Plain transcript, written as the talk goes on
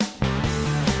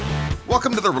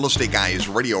Welcome to the Real Estate Guys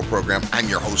radio program. I'm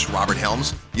your host, Robert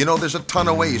Helms. You know, there's a ton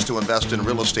of ways to invest in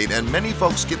real estate, and many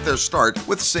folks get their start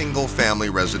with single-family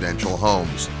residential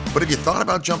homes. But have you thought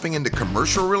about jumping into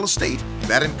commercial real estate?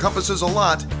 That encompasses a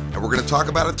lot, and we're going to talk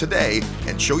about it today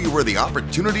and show you where the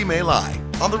opportunity may lie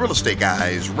on the Real Estate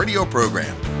Guys radio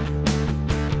program.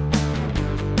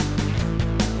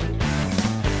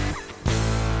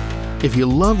 If you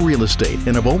love real estate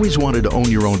and have always wanted to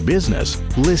own your own business,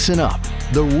 listen up.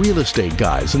 The Real Estate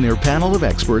Guys and their panel of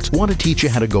experts want to teach you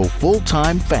how to go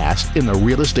full-time fast in the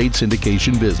real estate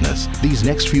syndication business. These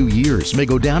next few years may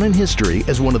go down in history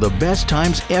as one of the best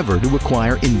times ever to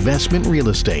acquire investment real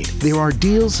estate. There are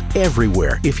deals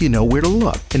everywhere if you know where to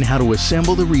look and how to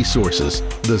assemble the resources.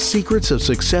 The Secrets of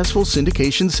Successful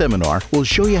Syndication seminar will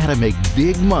show you how to make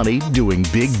big money doing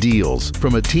big deals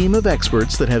from a team of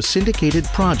experts that have syndicated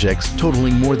projects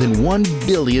totaling more than $1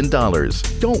 billion.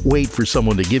 Don't wait for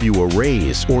someone to give you a raise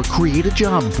or create a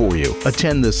job for you.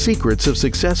 Attend the Secrets of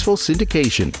Successful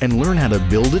Syndication and learn how to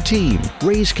build a team,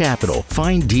 raise capital,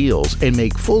 find deals, and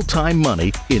make full-time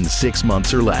money in 6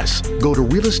 months or less. Go to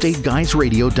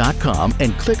realestateguysradio.com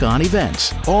and click on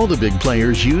events. All the big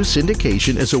players use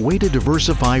syndication as a way to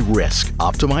diversify risk,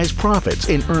 optimize profits,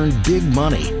 and earn big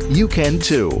money. You can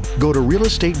too. Go to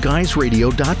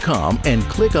realestateguysradio.com and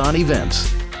click on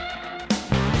events.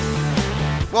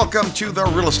 Welcome to the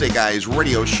Real Estate Guys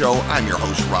radio show. I'm your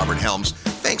host, Robert Helms.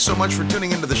 Thanks so much for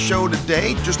tuning into the show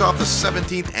today. Just off the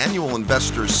 17th Annual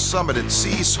Investors Summit at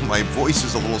Sea, so my voice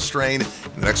is a little strained.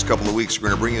 In the next couple of weeks, we're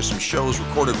going to bring you some shows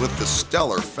recorded with the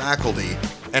stellar faculty.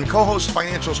 And co-host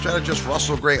financial strategist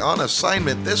Russell Gray on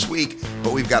assignment this week,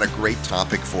 but we've got a great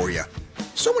topic for you.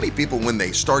 So many people, when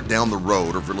they start down the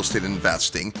road of real estate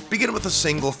investing, begin with a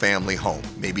single-family home,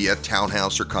 maybe a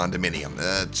townhouse or condominium.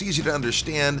 It's easy to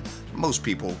understand. Most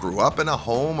people grew up in a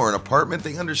home or an apartment.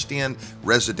 They understand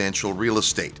residential real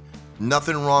estate.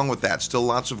 Nothing wrong with that. Still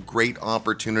lots of great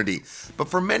opportunity. But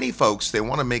for many folks, they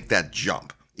want to make that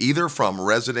jump, either from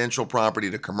residential property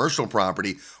to commercial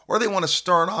property, or they want to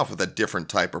start off with a different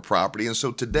type of property. And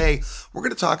so today, we're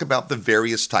going to talk about the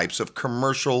various types of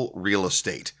commercial real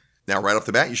estate. Now, right off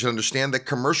the bat, you should understand that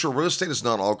commercial real estate is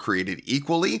not all created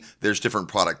equally. There's different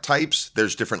product types.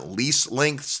 There's different lease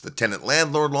lengths. The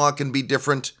tenant-landlord law can be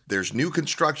different. There's new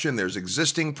construction. There's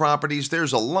existing properties.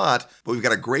 There's a lot. But we've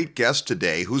got a great guest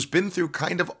today who's been through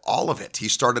kind of all of it. He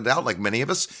started out, like many of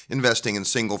us, investing in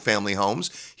single-family homes.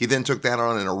 He then took that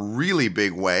on in a really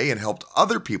big way and helped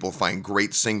other people find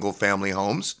great single-family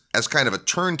homes as kind of a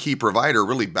turnkey provider,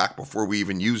 really back before we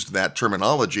even used that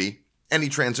terminology. And he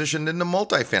transitioned into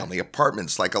multifamily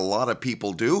apartments like a lot of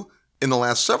people do. In the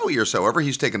last several years, however,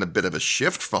 he's taken a bit of a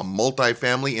shift from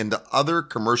multifamily into other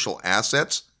commercial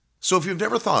assets. So if you've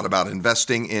never thought about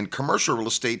investing in commercial real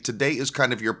estate, today is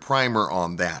kind of your primer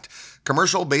on that.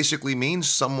 Commercial basically means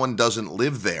someone doesn't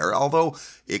live there, although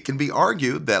it can be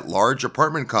argued that large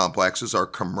apartment complexes are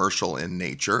commercial in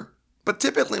nature. But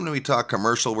typically when we talk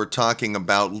commercial, we're talking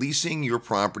about leasing your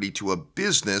property to a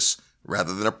business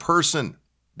rather than a person.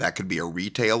 That could be a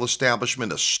retail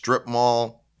establishment, a strip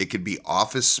mall. It could be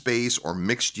office space or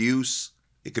mixed use.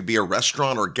 It could be a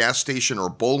restaurant or gas station or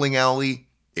bowling alley.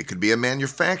 It could be a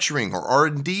manufacturing or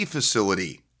R&D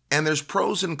facility. And there's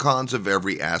pros and cons of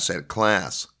every asset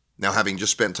class. Now, having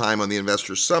just spent time on the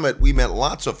Investors Summit, we met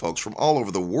lots of folks from all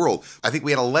over the world. I think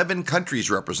we had 11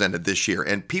 countries represented this year,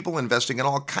 and people investing in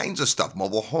all kinds of stuff: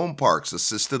 mobile home parks,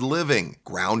 assisted living,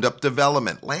 ground-up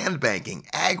development, land banking,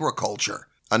 agriculture.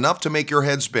 Enough to make your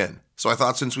head spin. So I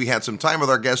thought, since we had some time with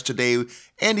our guest today,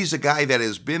 and he's a guy that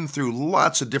has been through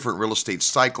lots of different real estate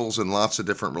cycles and lots of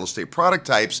different real estate product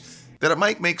types, that it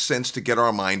might make sense to get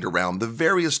our mind around the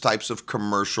various types of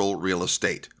commercial real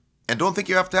estate. And don't think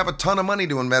you have to have a ton of money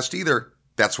to invest either.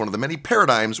 That's one of the many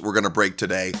paradigms we're going to break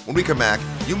today. When we come back,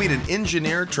 you'll meet an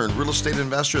engineer turned real estate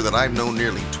investor that I've known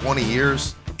nearly 20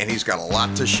 years, and he's got a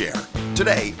lot to share.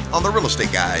 Today on the Real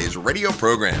Estate Guys radio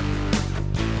program.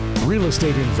 Real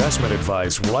estate investment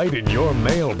advice right in your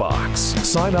mailbox.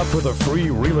 Sign up for the free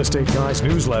Real Estate Guys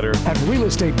newsletter at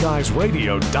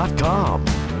realestateguysradio.com.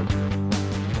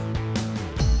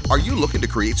 Are you looking to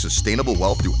create sustainable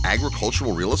wealth through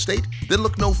agricultural real estate? Then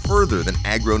look no further than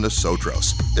Agro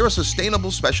Nosotros. They're a sustainable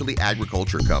specialty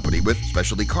agriculture company with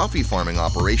specialty coffee farming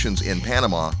operations in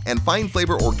Panama and fine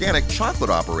flavor organic chocolate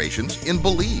operations in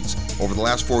Belize. Over the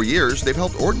last 4 years, they've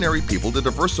helped ordinary people to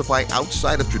diversify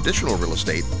outside of traditional real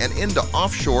estate and into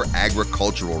offshore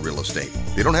agricultural real estate.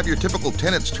 They don't have your typical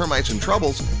tenants, termites, and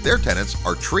troubles. Their tenants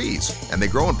are trees, and they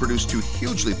grow and produce two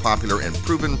hugely popular and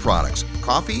proven products: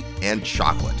 coffee and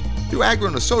chocolate. Through Agro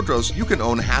Nosotros, you can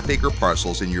own half-acre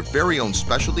parcels in your very own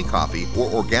specialty coffee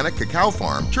or organic cacao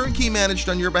farm, turnkey managed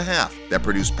on your behalf, that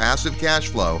produce passive cash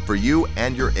flow for you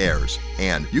and your heirs.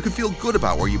 And you can feel good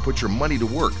about where you put your money to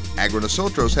work. Agro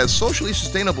Nosotros has socially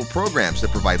sustainable programs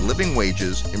that provide living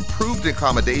wages, improved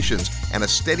accommodations, and a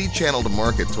steady channel to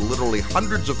market to literally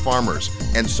hundreds of farmers.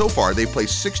 And so far, they've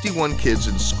placed 61 kids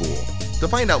in school. To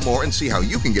find out more and see how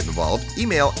you can get involved,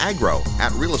 email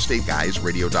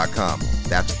agro@realestateguysradio.com.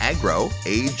 That's agro,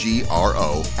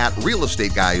 A-G-R-O,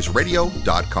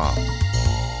 @realestateguysradio.com.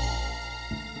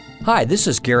 Hi, this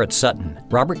is Garrett Sutton,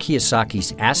 Robert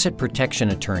Kiyosaki's asset protection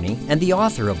attorney and the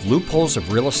author of Loopholes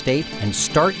of Real Estate and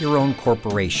Start Your Own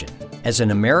Corporation. As an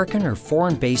American or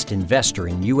foreign-based investor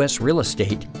in U.S. real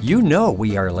estate, you know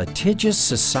we are a litigious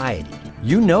society.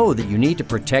 You know that you need to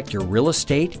protect your real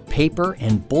estate, paper,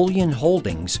 and bullion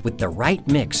holdings with the right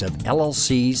mix of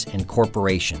LLCs and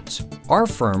corporations. Our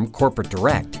firm, Corporate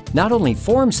Direct, not only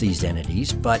forms these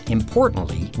entities, but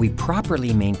importantly, we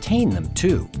properly maintain them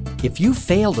too. If you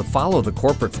fail to follow the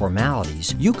corporate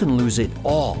formalities, you can lose it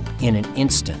all in an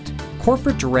instant.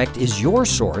 Corporate Direct is your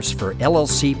source for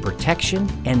LLC protection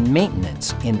and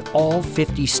maintenance in all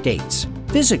 50 states.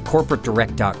 Visit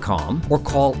corporatedirect.com or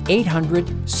call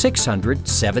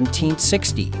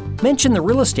 800-600-1760. Mention the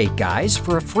Real Estate Guys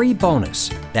for a free bonus.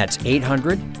 That's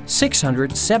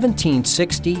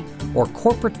 800-600-1760 or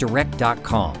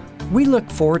corporatedirect.com. We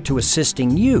look forward to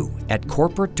assisting you at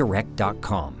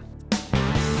corporatedirect.com.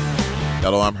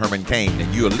 Hello, I'm Herman Cain,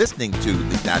 and you are listening to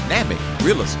the Dynamic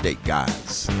Real Estate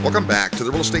Guys. Welcome back to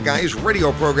the Real Estate Guys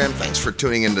radio program. Thanks for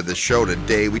tuning into the show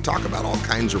today. We talk about all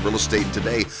kinds of real estate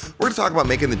today. We're going to talk about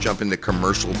making the jump into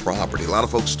commercial property. A lot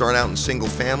of folks start out in single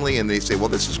family and they say, well,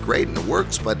 this is great and it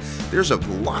works, but there's a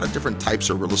lot of different types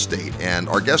of real estate. And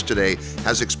our guest today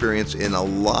has experience in a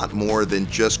lot more than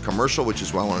just commercial, which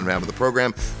is why I wanted to have the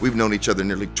program. We've known each other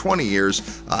nearly 20 years.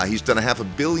 He's done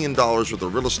 $500 million worth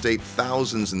of real estate,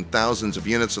 thousands and thousands of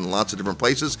units in lots of different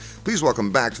places. Please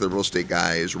welcome back to the Real Estate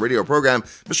Guys radio program,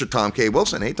 Mr. Tom K.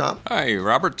 Wilson. Hey, Tom. Hi,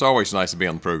 Robert. It's always nice to be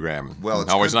on the program. Well, it's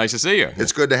always good. Nice to see you.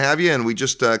 It's good to have you. And we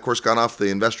just, of course, got off the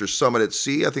Investors Summit at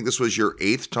Sea. I think this was your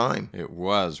 8th time. It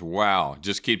was. Wow.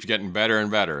 Just keeps getting better and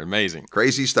better. Amazing.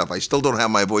 Crazy stuff. I still don't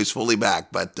have my voice fully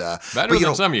back, but better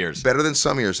than some years. Better than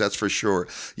some years, that's for sure.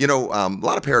 You know, a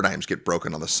lot of paradigms get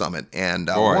broken on the summit, and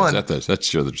Boy, that's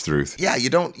sure the truth. Yeah, you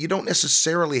don't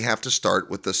necessarily have to start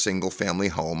with the single family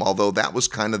home, although that was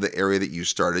kind of the area that you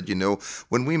started. You know,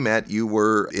 when we met, you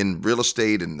were in real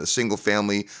estate in the single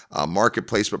family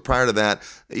marketplace, but prior to that,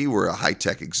 you were a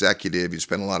high-tech executive. You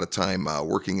spent a lot of time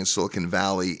working in Silicon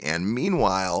Valley, and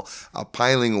meanwhile,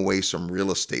 piling away some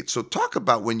real estate. So talk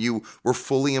about when you were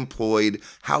fully employed,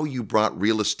 how you brought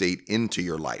real estate into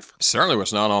your life. Certainly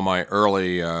was not on my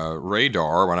early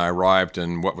radar when I arrived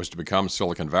in what was to become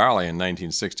Silicon Valley in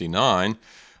 1969.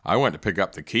 I went to pick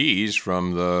up the keys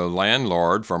from the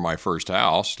landlord for my first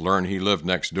house, learned he lived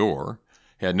next door,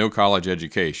 had no college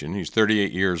education. He's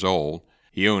 38 years old.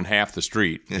 He owned half the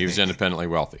street. He was independently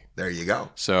wealthy. There you go.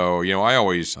 So, you know, I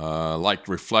always liked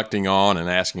reflecting on and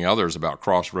asking others about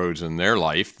crossroads in their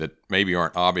life that maybe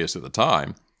aren't obvious at the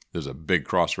time. There's a big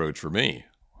crossroads for me.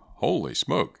 Holy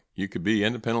smoke. You could be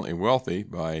independently wealthy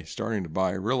by starting to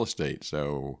buy real estate.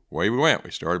 So away we went.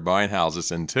 We started buying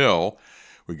houses until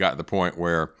we got to the point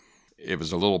where it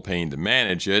was a little pain to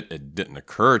manage it. It didn't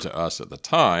occur to us at the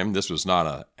time. This was not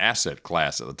an asset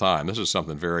class at the time. This was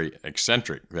something very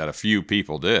eccentric that a few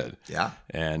people did. Yeah.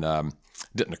 And it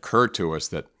didn't occur to us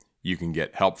that you can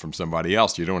get help from somebody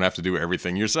else. You don't have to do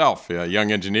everything yourself.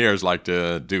 Young engineers like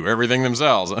to do everything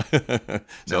themselves. That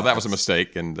was a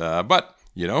mistake. And but,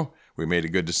 you know, we made a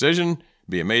good decision. It'd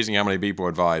be amazing how many people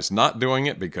advised not doing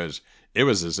it because it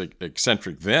was as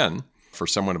eccentric then for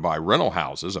someone to buy rental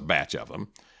houses, a batch of them,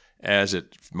 as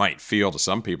it might feel to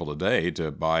some people today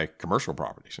to buy commercial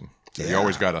properties. And so you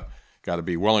always got to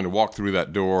be willing to walk through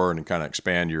that door and kind of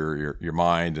expand your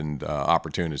mind and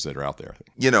opportunities that are out there.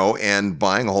 You know, and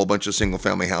buying a whole bunch of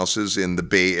single-family houses in the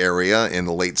Bay Area in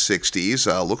the late 60s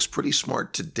looks pretty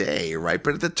smart today, right?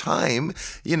 But at the time,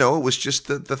 you know, it was just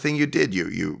the thing you did.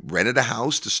 You rented a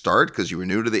house to start because you were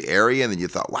new to the area, and then you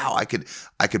thought, wow, I could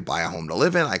buy a home to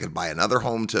live in. I could buy another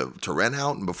home to rent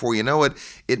out. And before you know it,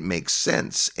 it makes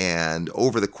sense. And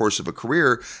over the course of a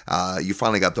career, you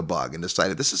finally got the bug and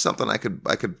decided this is something I could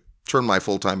turn my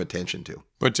full-time attention to.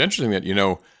 But it's interesting that, you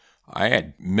know, I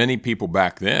had many people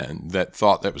back then that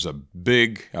thought that was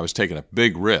I was taking a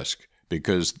big risk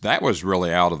because that was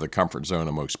really out of the comfort zone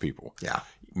of most people. Yeah.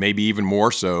 Maybe even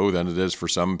more so than it is for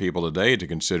some people today to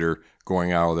consider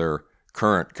going out of their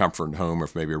current comfort home or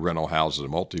maybe a rental house or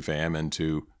multifam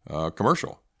into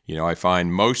commercial. I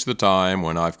find most of the time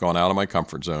when I've gone out of my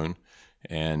comfort zone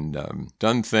and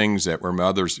done things that were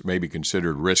others maybe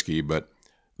considered risky, but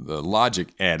the logic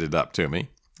added up to me,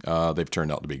 they've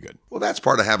turned out to be good. Well, that's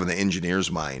part of having the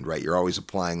engineer's mind, right? You're always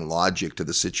applying logic to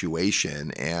the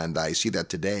situation. And I see that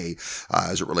today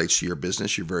as it relates to your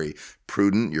business. You're very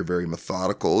prudent. You're very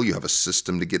methodical. You have a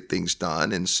system to get things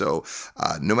done. And so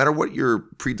no matter what your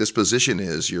predisposition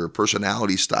is, your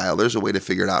personality style, there's a way to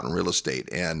figure it out in real estate.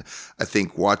 And I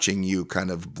think watching you kind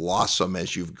of blossom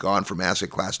as you've gone from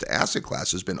asset class to asset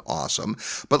class has been awesome.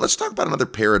 But let's talk about another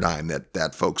paradigm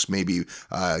that folks maybe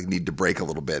need to break a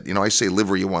little bit. I say live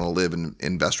where you want to live and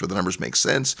invest where the numbers make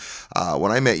sense.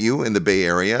 When I met you in the Bay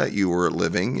Area, you were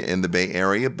living in the Bay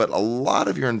Area, but a lot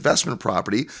of your investment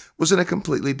property was in a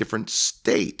completely different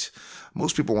state.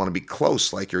 Most people want to be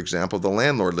close, like your example of the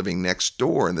landlord living next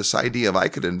door. And this idea of I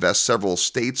could invest several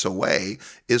states away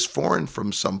is foreign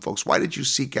from some folks. Why did you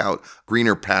seek out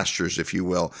greener pastures, if you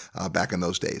will, back in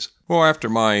those days? Well, after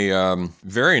my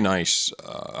very nice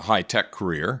high-tech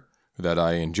career that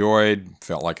I enjoyed,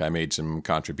 felt like I made some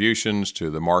contributions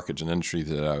to the markets and industry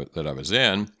that I was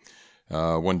in,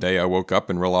 one day I woke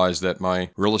up and realized that my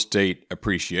real estate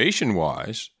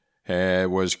appreciation-wise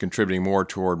was contributing more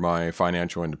toward my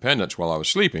financial independence while I was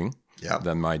sleeping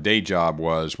than my day job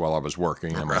was while I was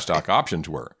working and my stock options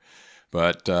were.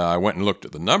 But I went and looked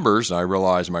at the numbers, and I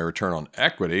realized my return on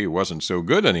equity wasn't so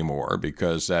good anymore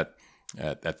because at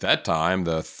that time,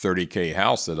 the $30K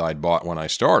house that I'd bought when I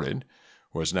started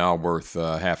was now worth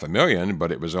 $500,000,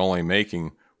 but it was only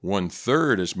making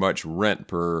 1/3 as much rent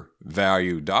per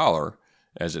value dollar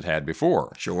as it had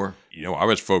before. Sure. I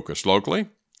was focused locally.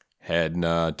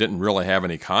 Didn't really have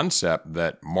any concept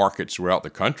that markets throughout the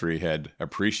country had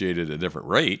appreciated at different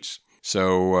rates.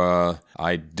 So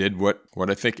I did what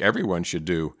I think everyone should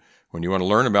do. When you want to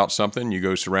learn about something, you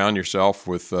go surround yourself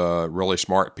with really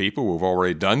smart people who've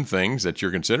already done things that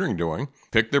you're considering doing,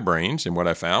 pick their brains. And what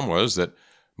I found was that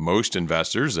most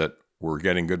investors that were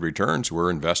getting good returns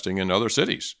were investing in other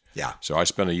cities. Yeah. So I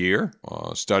spent a year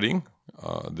studying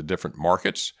the different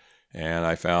markets. And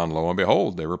I found, lo and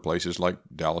behold, there were places like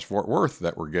Dallas-Fort Worth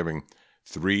that were giving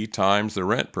 3 times the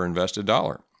rent per invested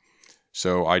dollar.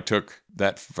 So I took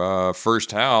that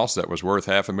first house that was worth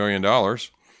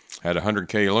 $500,000, had a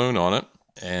 $100K loan on it,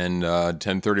 and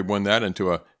 1031 that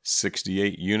into a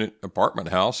 68-unit apartment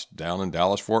house down in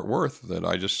Dallas-Fort Worth that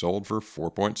I just sold for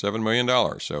 $4.7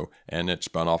 million. So, and it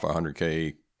spun off a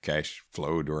 $100K cash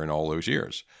flow during all those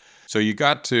years. So you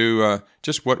got to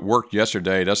just what worked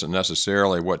yesterday doesn't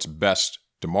necessarily what's best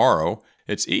tomorrow.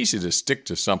 It's easy to stick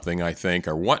to something, I think,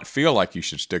 or feel like you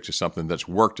should stick to something that's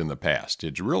worked in the past.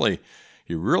 You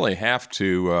really have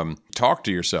to talk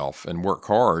to yourself and work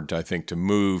hard, I think, to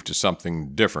move to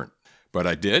something different. But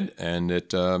I did, and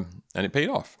it paid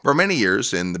off. For many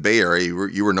years in the Bay Area,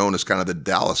 you were known as kind of the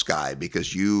Dallas guy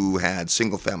because you had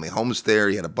single-family homes there.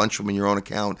 You had a bunch of them in your own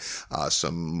account,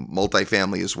 some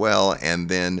multifamily as well. And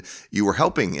then you were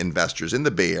helping investors in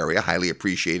the Bay Area, highly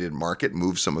appreciated market,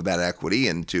 move some of that equity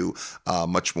into a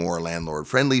much more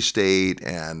landlord-friendly state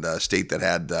and a state that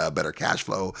had better cash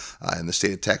flow in the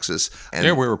state of Texas. And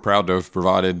we were proud to have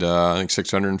provided, I think,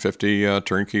 650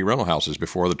 turnkey rental houses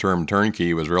before the term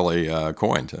turnkey was really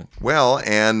coined. Well,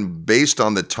 and based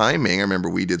on the timing, I remember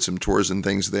we did some tours and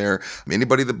things there.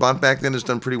 Anybody that bought back then has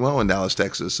done pretty well in Dallas,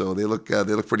 Texas. So they look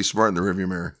pretty smart in the rearview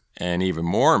mirror. And even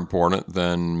more important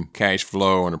than cash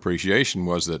flow and appreciation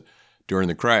was that during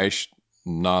the crash,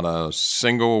 not a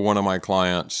single one of my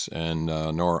clients and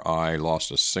nor I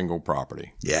lost a single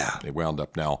property. Yeah. They wound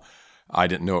up now. I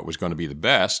didn't know it was going to be the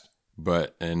best,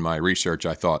 but in my research,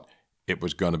 I thought it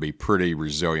was going to be pretty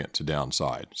resilient to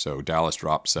downside. So Dallas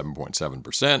dropped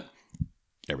 7.7%.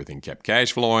 Everything kept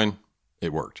cash flowing.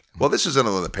 It worked. Well, this is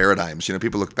another of the paradigms.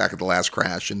 People look back at the last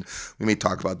crash, and we may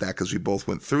talk about that because we both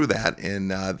went through that.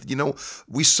 And,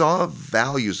 we saw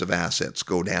values of assets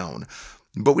go down,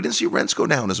 but we didn't see rents go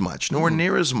down as much, nowhere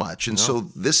near as much. And so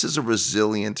this is a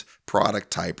resilient product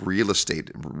type real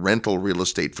estate, rental real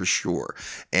estate for sure.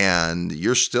 And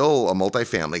you're still a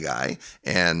multifamily guy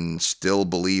and still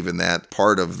believe in that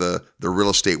part of the real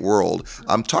estate world.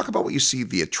 Talk about what you see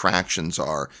the attractions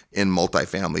are in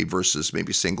multifamily versus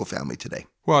maybe single family today.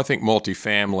 Well, I think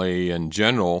multifamily in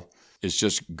general is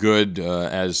just good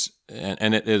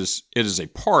and it is a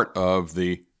part of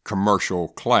the commercial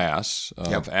class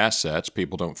of assets.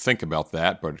 People don't think about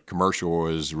that, but commercial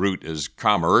root is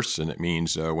commerce, and it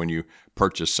means when you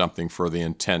purchase something for the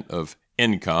intent of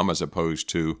income as opposed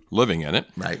to living in it.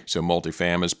 Right. So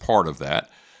multifam is part of that.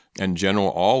 In general,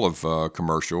 all of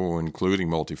commercial, including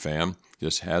multifam,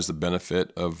 just has the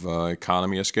benefit of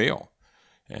economy of scale.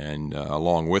 And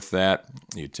along with that,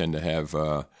 you tend to have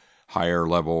higher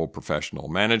level professional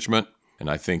management. And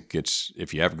I think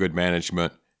if you have good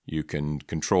management, you can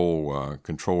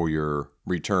control your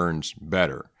returns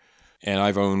better. And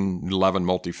I've owned 11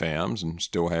 multifams and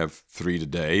still have 3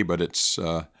 today. But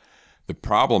the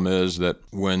problem is that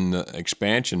when the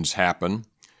expansions happen,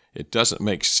 it doesn't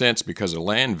make sense because the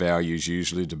land value is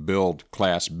usually to build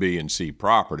Class B and C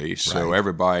property. So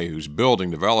everybody who's building,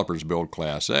 developers build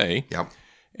Class A. Yep.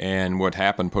 And what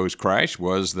happened post-crash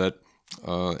was that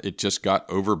it just got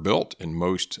overbuilt in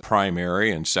most primary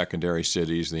and secondary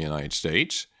cities in the United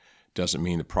States. Doesn't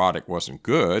mean the product wasn't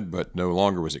good, but no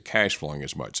longer was it cash flowing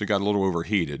as much. So it got a little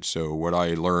overheated. So what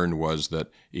I learned was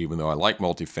that even though I like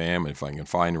multifam, if I can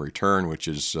find a return which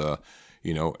is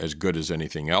as good as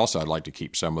anything else, I'd like to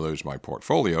keep some of those in my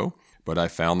portfolio. But I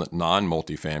found that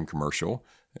non-multifam commercial,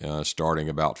 starting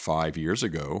about 5 years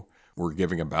ago, were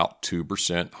giving about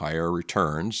 2% higher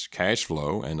returns, cash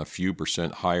flow, and a few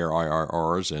percent higher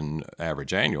IRRs and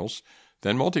average annuals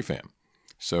than multifam.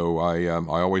 So I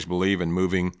always believe in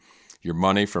moving your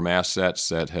money from assets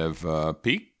that have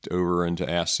peaked over into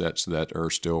assets that are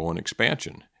still in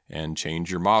expansion, and change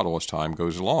your model as time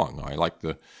goes along. I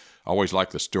always like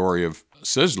the story of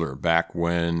Sizzler back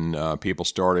when people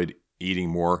started eating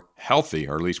more healthy,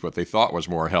 or at least what they thought was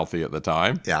more healthy at the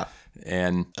time. Yeah.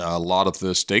 And a lot of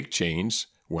the steak chains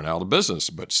went out of business,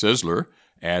 but Sizzler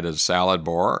added a salad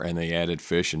bar, and they added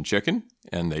fish and chicken,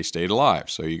 and they stayed alive.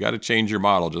 So you got to change your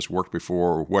model. Just work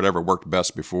before. Whatever worked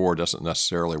best before doesn't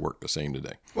necessarily work the same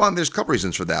today. Well, and there's a couple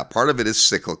reasons for that. Part of it is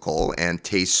cyclical and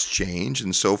tastes change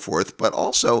and so forth, but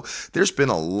also there's been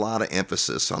a lot of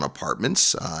emphasis on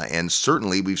apartments, and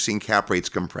certainly we've seen cap rates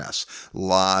compress. A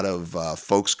lot of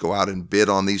folks go out and bid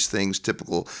on these things.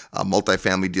 Typical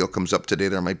multifamily deal comes up today,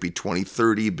 there might be 20,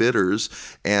 30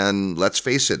 bidders, and let's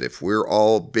face it, if we're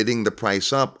all bidding the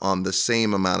price up on the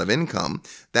same amount of income,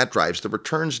 that drives the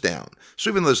returns down. So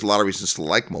even though there's a lot of reasons to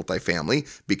like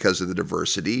multifamily because of the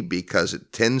diversity, because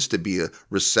it tends to be a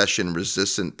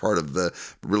recession-resistant part of the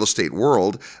real estate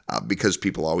world, because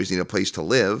people always need a place to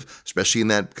live, especially in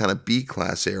that kind of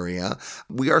B-class area,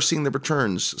 we are seeing the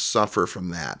returns suffer from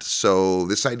that. So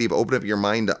this idea of opening up your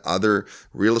mind to other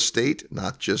real estate,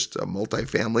 not just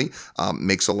multifamily,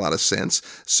 makes a lot of sense.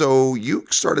 So you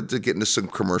started to get into some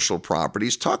commercial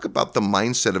properties. Talk about the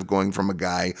mindset of going from a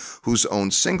guy who's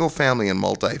owned single family and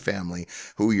multifamily,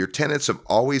 who your tenants have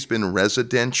always been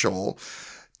residential,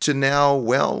 to now,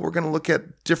 well, we're going to look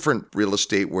at different real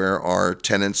estate where our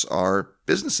tenants are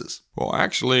businesses. Well,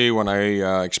 actually, when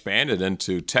I expanded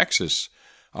into Texas,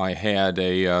 I had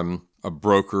a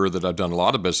broker that I've done a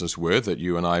lot of business with that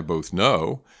you and I both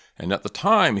know. And at the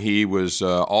time, he was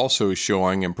also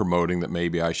showing and promoting that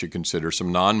maybe I should consider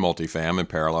some non-multifam in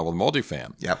parallel with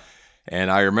multifam. Yep.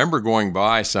 And I remember going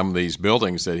by some of these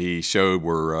buildings that he showed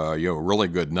were, really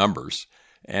good numbers.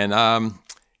 And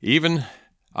even,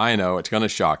 I know it's going to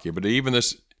shock you, but even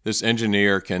this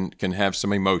engineer can have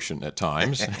some emotion at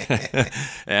times.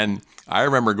 And I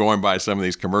remember going by some of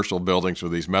these commercial buildings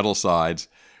with these metal sides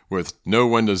with no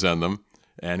windows in them,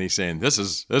 and he's saying, "This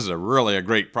is really a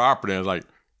great property." And I was like,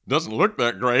 "Doesn't look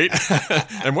that great."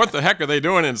 And what the heck are they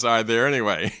doing inside there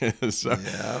anyway?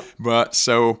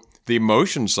 So the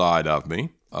emotion side of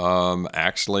me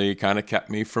actually kind of kept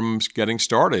me from getting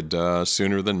started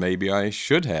sooner than maybe I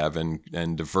should have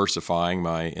and diversifying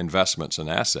my investments and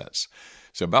assets.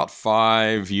 So about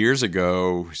 6 years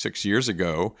ago,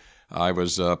 I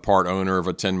was part owner of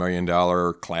a $10 million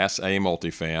Class A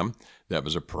multifam that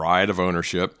was a pride of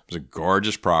ownership. It was a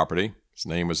gorgeous property. Its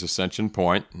name was Ascension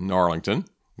Point in Arlington.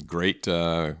 A great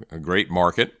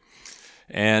market.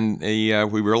 And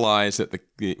we realized that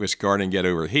it was starting to get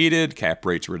overheated. Cap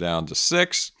rates were down to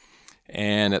 6.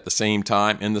 And at the same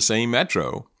time, in the same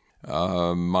metro,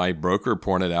 my broker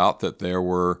pointed out that there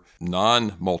were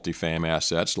non-multifam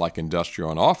assets like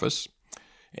industrial and office.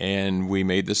 And we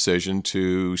made the decision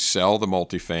to sell the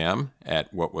multifam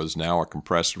at what was now a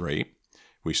compressed rate.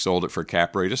 We sold it for a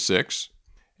cap rate of 6.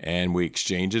 And we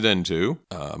exchanged it into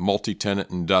multi-tenant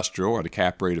industrial at a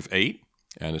cap rate of 8.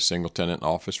 And a single-tenant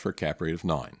office for a cap rate of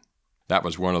 9. That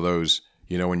was one of those,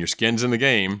 when your skin's in the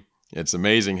game, it's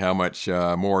amazing how much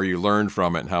more you learn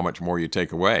from it and how much more you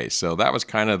take away. So that was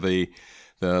kind of the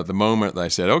moment that I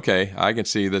said, okay, I can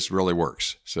see this really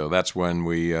works. So that's when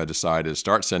we decided to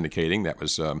start syndicating. That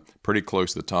was pretty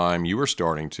close to the time you were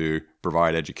starting to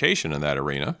provide education in that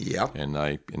arena. Yep. And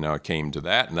I came to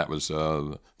that, and that was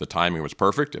the timing was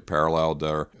perfect. It paralleled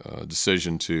our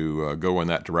decision to go in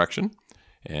that direction.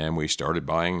 And we started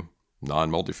buying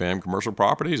non-multifam commercial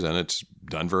properties, and it's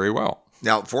done very well.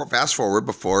 Now, fast forward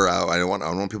before I don't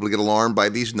want people to get alarmed by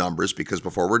these numbers, because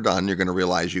before we're done, you're going to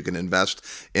realize you can invest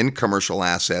in commercial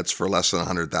assets for less than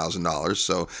 $100,000.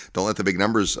 So don't let the big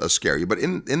numbers scare you. But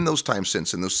in those times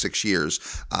since, in those 6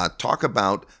 years, talk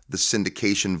about the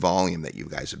syndication volume that you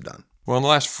guys have done. Well, in the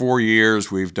last 4 years,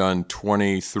 we've done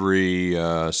 23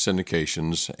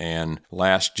 syndications, and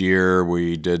last year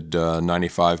we did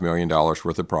 $95 million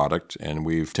worth of product, and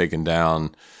we've taken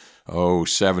down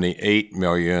 $78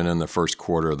 million in the first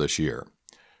quarter of this year.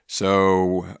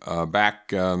 So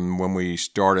back when we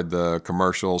started the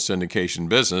commercial syndication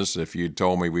business, if you'd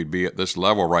told me we'd be at this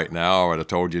level right now, I would have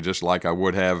told you just like I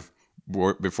would have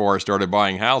before I started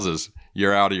buying houses.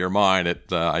 You're out of your mind.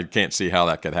 I can't see how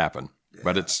that could happen.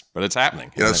 But it's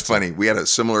happening. You know, it's funny. We had a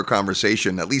similar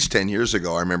conversation at least 10 years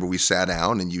ago. I remember we sat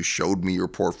down and you showed me your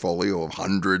portfolio of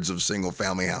hundreds of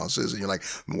single-family houses. And you're like,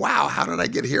 wow, how did I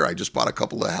get here? I just bought a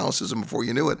couple of houses, and before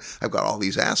you knew it, I've got all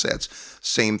these assets.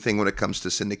 Same thing when it comes to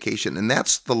syndication. And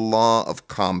that's the law of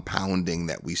compounding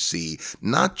that we see,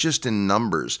 not just in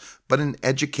numbers, but in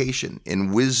education,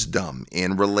 in wisdom,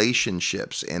 in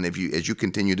relationships. And as you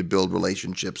continue to build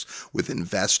relationships with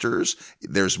investors,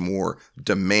 there's more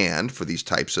demand for these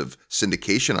types of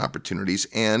syndication opportunities.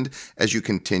 And as you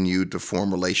continue to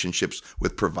form relationships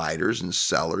with providers and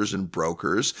sellers and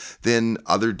brokers, then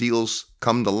other deals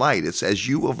come to light. It's as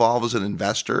you evolve as an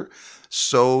investor,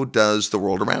 so does the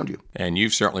world around you. And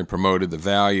you've certainly promoted the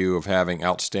value of having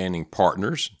outstanding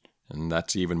partners. And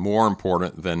that's even more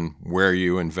important than where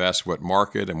you invest, what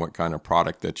market, and what kind of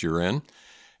product that you're in.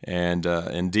 And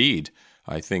indeed,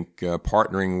 I think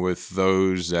partnering with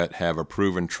those that have a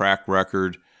proven track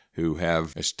record, who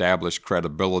have established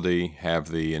credibility, have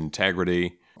the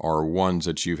integrity, are ones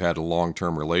that you've had a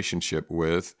long-term relationship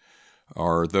with,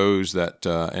 are those that,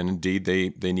 and indeed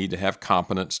they need to have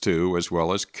competence too, as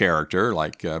well as character,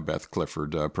 like Beth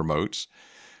Clifford promotes.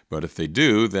 But if they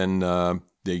do, then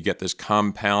they get this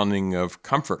compounding of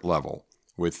comfort level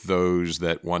with those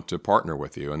that want to partner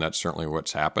with you. And that's certainly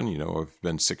what's happened. You know, I've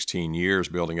been 16 years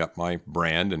building up my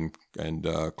brand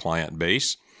and client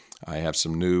base. I have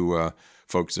some new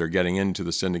folks that are getting into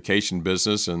the syndication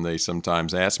business, and they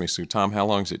sometimes ask me, so Tom, how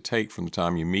long does it take from the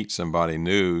time you meet somebody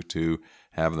new to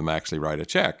have them actually write a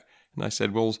check? And I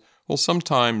said, well,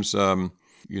 sometimes,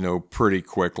 pretty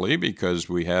quickly, because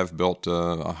we have built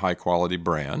a high quality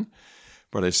brand.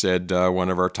 But I said one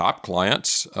of our top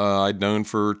clients I'd known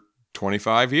for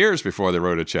 25 years before they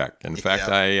wrote a check. In fact,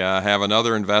 I have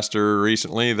another investor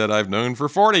recently that I've known for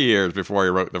 40 years before he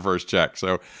wrote the first check.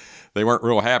 So they weren't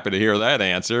real happy to hear that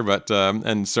answer, but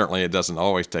and certainly it doesn't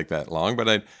always take that long.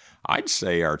 But I'd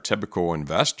say our typical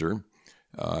investor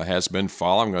has been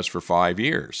following us for 5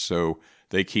 years. So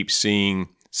they keep seeing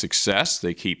success.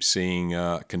 They keep seeing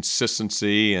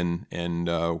consistency and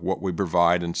what we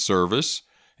provide in service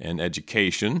and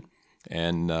education,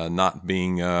 and not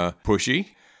being pushy.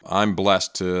 I'm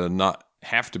blessed to not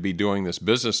have to be doing this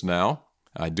business now.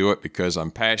 I do it because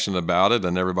I'm passionate about it,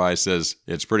 and everybody says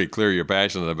it's pretty clear you're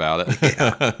passionate about it.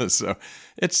 Yeah. So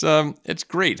it's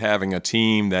great having a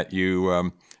team that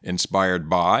you inspired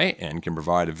by and can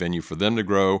provide a venue for them to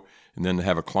grow, and then to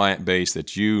have a client base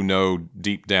that you know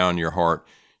deep down your heart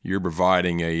you're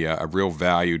providing a real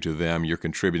value to them. You're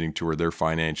contributing toward their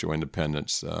financial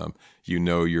independence.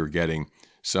 You're getting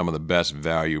some of the best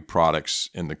value products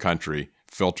in the country,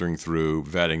 filtering through,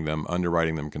 vetting them,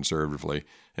 underwriting them conservatively,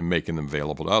 and making them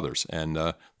available to others. And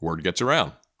word gets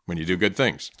around when you do good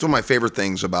things. So one of my favorite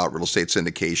things about real estate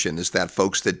syndication is that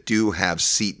folks that do have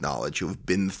seat knowledge, who've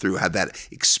been through, have that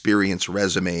experience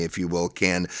resume, if you will,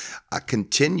 can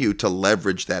continue to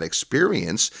leverage that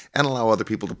experience and allow other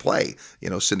people to play. You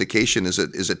know, syndication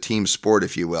is a team sport,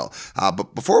 if you will.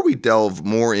 But before we delve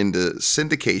more into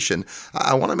syndication,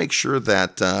 I want to make sure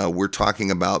that we're talking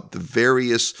about the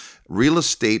various real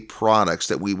estate products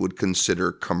that we would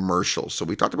consider commercial. So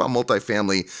we talked about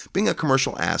multifamily being a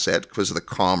commercial asset because of the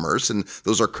commerce, and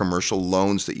those are commercial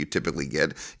loans that you typically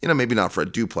get, maybe not for a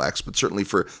duplex, but certainly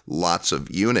for lots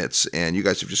of units. And you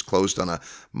guys have just closed on a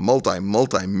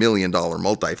multi-million dollar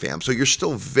multifam. So you're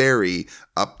still very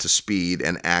up to speed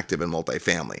and active in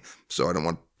multifamily. So I don't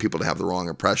want people to have the wrong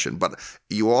impression, but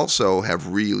you also have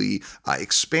really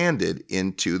expanded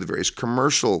into the various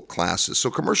commercial classes.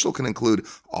 So commercial can include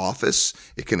office,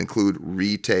 it can include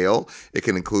retail, it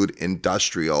can include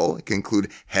industrial, it can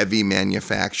include heavy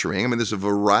manufacturing. I mean, there's a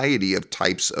variety of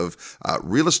types of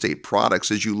real estate products.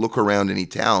 As you look around any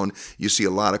town, you see a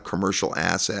lot of commercial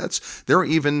assets. There are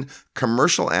even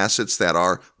commercial assets that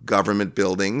are government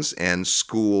buildings and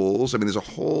schools. I mean, there's a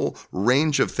whole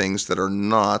range of things that are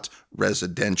not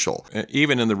residential.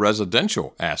 Even in the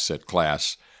residential asset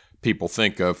class, people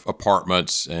think of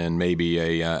apartments and maybe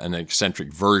an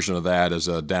eccentric version of that as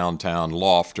a downtown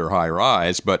loft or high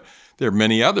rise, but there are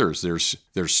many others. There's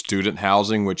student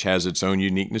housing, which has its own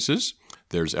uniquenesses.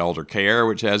 There's elder care,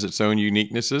 which has its own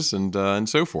uniquenesses, and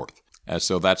so forth.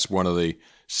 So that's one of the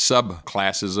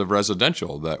subclasses of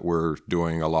residential that we're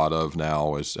doing a lot of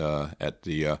now, is at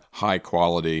the high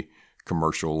quality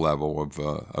commercial level of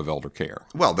elder care.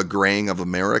 Well, the graying of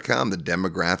America and the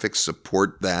demographics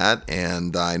support that.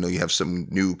 And I know you have some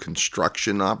new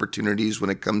construction opportunities when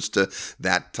it comes to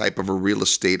that type of a real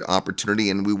estate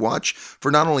opportunity. And we watch for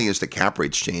not only as the cap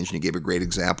rates change, and you gave a great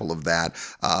example of that,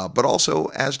 but also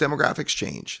as demographics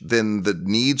change, then the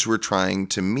needs we're trying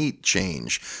to meet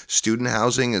change. Student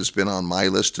housing has been on my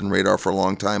list and radar for a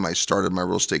long time. I started my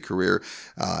real estate career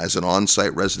as an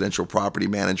on-site residential property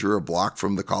manager a block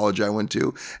from the college I went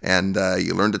to, and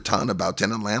you learned a ton about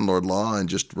tenant-landlord law and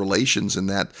just relations in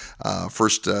that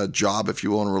first job, if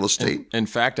you will, in real estate. In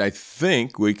fact, I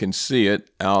think we can see it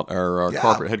out our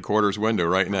corporate headquarters window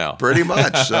right now. Pretty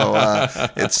much. So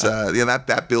it's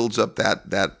that builds up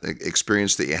that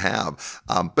experience that you have.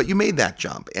 But you made that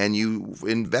jump and you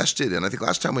invested in. I think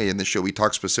last time we were in the show we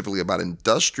talked specifically about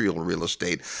industrial real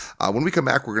estate. When we come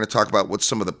back, we're going to talk about what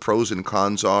some of the pros and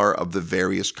cons are of the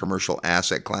various commercial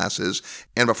asset classes.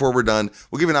 And before we're done,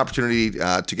 we'll give you an opportunity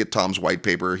to get Tom's white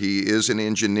paper. He is an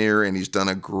engineer and he's done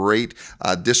a great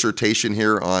dissertation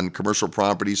here on commercial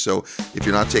property. So if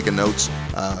you're not taking notes,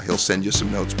 he'll send you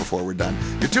some notes before we're done.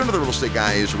 You're tuned to the Real Estate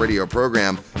Guys radio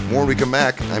program. More when we come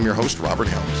back. I'm your host, Robert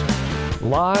Helms.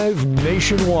 Live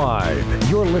nationwide,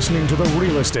 you're listening to the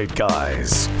Real Estate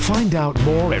Guys. Find out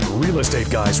more at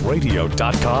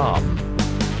realestateguysradio.com.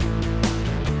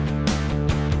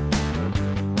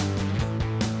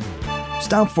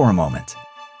 Stop for a moment.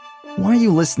 Why are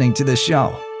you listening to this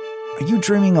show? Are you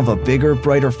dreaming of a bigger,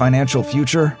 brighter financial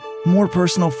future? More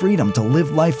personal freedom to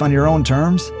live life on your own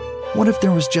terms? What if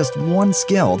there was just one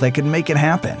skill that could make it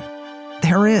happen?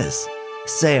 There is.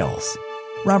 Sales.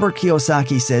 Robert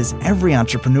Kiyosaki says every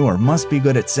entrepreneur must be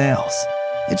good at sales.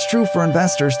 It's true for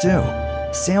investors too.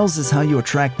 Sales is how you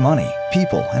attract money,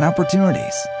 people, and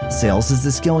opportunities. Sales is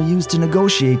the skill used to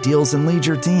negotiate deals and lead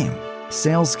your team.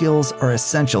 Sales skills are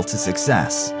essential to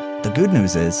success. The good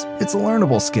news is, it's a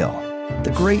learnable skill.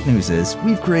 The great news is,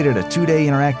 we've created a 2-day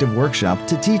interactive workshop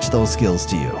to teach those skills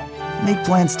to you. Make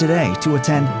plans today to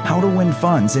attend How to Win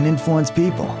Funds and Influence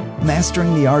People,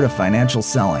 Mastering the Art of Financial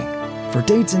Selling. For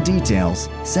dates and details,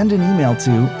 send an email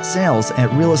to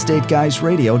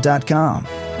sales@realestateguysradio.com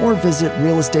or visit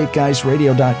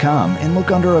realestateguysradio.com and look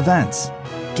under events.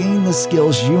 Gain the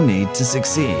skills you need to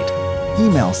succeed.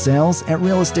 Email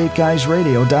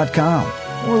sales@realestateguysradio.com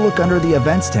or look under the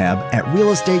events tab at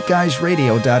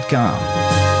realestateguysradio.com.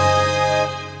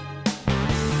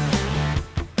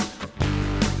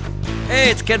 Hey,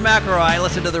 it's Ken McElroy. I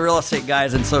listen to the Real Estate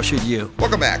Guys, and so should you.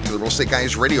 Welcome back to the Real Estate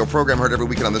Guys radio program, heard every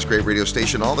weekend on this great radio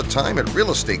station all the time at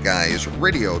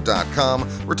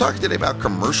realestateguysradio.com. We're talking today about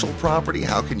commercial property.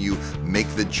 How can you make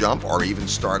the jump or even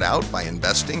start out by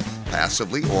investing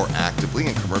passively or actively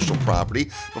in commercial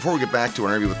property? Before we get back to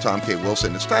our interview with Tom K.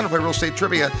 Wilson, it's time to play Real Estate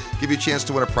Trivia. Give you a chance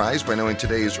to win a prize by knowing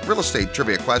today's real estate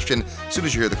trivia question. As soon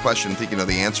as you hear the question, think you know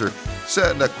the answer,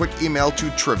 send a quick email to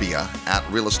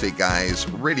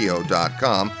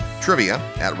trivia@realestateguysradio.com.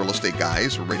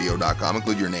 Trivia@realestateguysradio.com.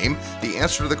 Include your name, the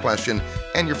answer to the question,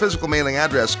 and your physical mailing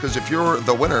address, because if you're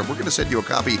the winner, we're going to send you a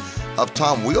copy of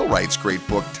Tom Wheelwright's great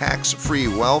book, Tax-Free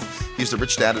Wealth. He's the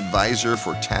Rich Dad Advisor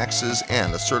for taxes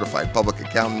and a certified public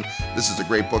accountant. This is a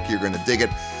great book. You're going to dig it.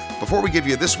 Before we give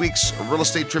you this week's real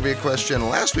estate trivia question,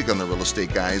 last week on the Real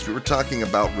Estate Guys, we were talking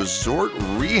about resort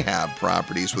rehab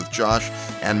properties with Josh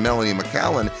and Melanie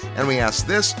McCallan, and we asked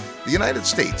this: the United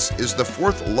States is the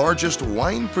 4th largest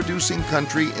wine-producing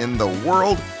country in the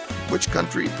world. Which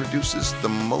country produces the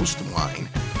most wine?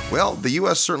 Well, the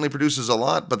U.S. certainly produces a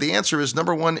lot, but the answer is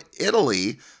number 1,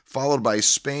 Italy, followed by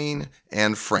Spain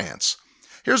and France.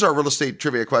 Here's our real estate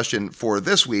trivia question for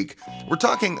this week. We're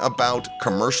talking about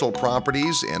commercial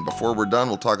properties, and before we're done,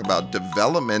 we'll talk about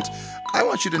development. I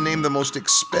want you to name the most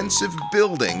expensive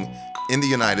building in the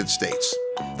United States.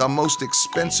 The most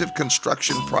expensive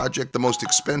construction project, the most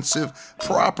expensive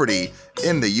property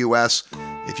in the U.S.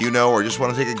 If you know or just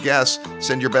want to take a guess,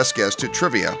 send your best guess to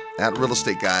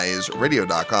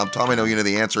trivia@realestateguysradio.com. Tom, I know you know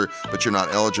the answer, but you're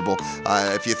not eligible.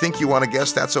 If you think you want to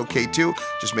guess, that's okay too.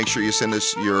 Just make sure you send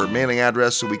us your mailing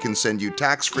address so we can send you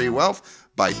Tax-Free Wealth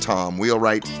by Tom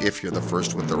Wheelwright if you're the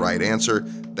first with the right answer.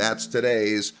 That's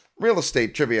today's real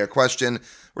estate trivia question.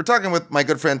 We're talking with my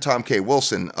good friend Tom K.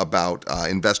 Wilson about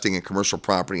investing in commercial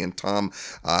property. And Tom,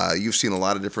 you've seen a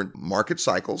lot of different market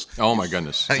cycles. Oh, my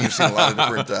goodness. You've seen a lot of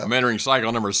different... I'm entering cycle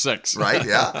number 6. Right,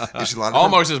 yeah. You've seen a lot of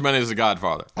almost as many as The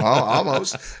Godfather.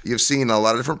 Almost. You've seen a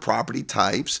lot of different property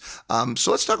types.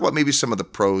 So let's talk about maybe some of the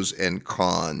pros and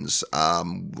cons.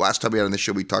 Last time we had on the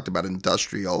show, we talked about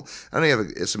industrial. I know you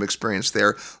have some experience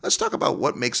there. Let's talk about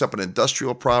what makes up an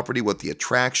industrial property, what the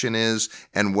attraction is,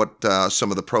 and what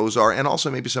some of the pros are, and also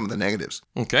maybe some of the negatives.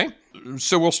 Okay.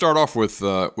 So we'll start off with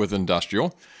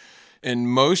industrial. In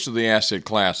most of the asset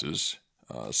classes,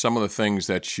 some of the things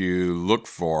that you look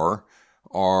for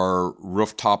are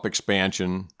rooftop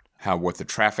expansion, what the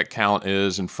traffic count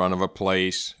is in front of a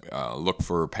place, look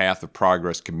for path of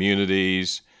progress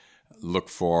communities, look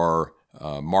for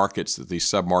markets that these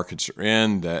submarkets are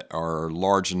in that are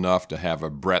large enough to have a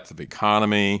breadth of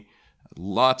economy,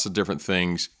 lots of different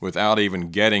things without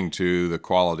even getting to the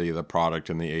quality of the product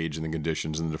and the age and the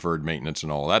conditions and the deferred maintenance and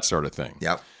all that sort of thing.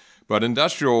 Yep. But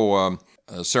industrial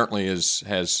certainly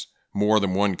has more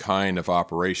than one kind of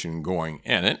operation going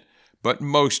in it, but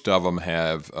most of them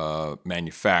have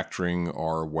manufacturing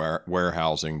or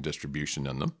warehousing distribution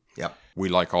in them. Yep. We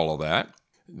like all of that.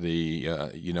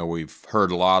 We've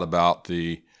heard a lot about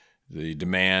the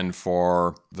demand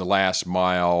for the last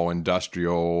mile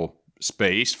industrial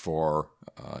space for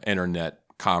internet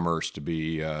commerce to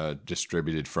be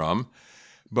distributed from.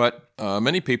 But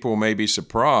many people may be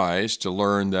surprised to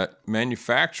learn that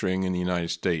manufacturing in the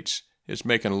United States is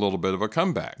making a little bit of a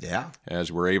comeback. Yeah.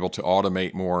 As we're able to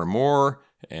automate more and more,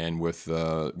 and with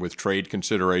trade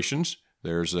considerations,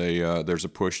 there's a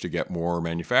push to get more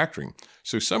manufacturing.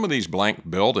 So some of these blank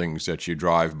buildings that you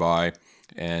drive by,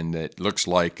 and it looks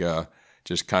like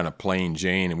just kind of plain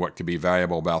Jane and what could be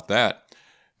valuable about that,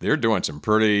 they're doing some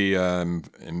pretty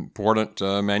important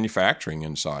manufacturing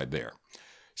inside there.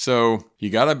 So you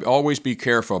got to always be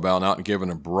careful about not giving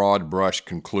a broad brush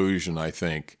conclusion, I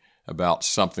think, about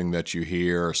something that you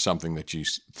hear or something that you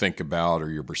think about or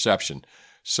your perception.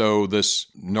 So this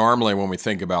normally when we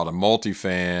think about a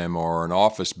multifam or an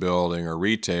office building or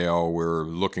retail, we're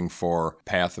looking for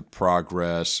path of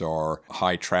progress or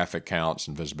high traffic counts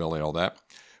and visibility, all that.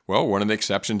 Well, one of the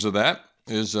exceptions of that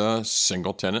is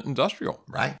single tenant industrial.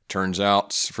 Right. Turns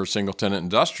out for single tenant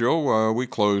industrial, we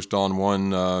closed on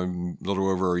one a little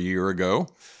over a year ago.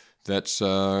 That's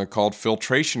called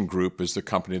Filtration Group is the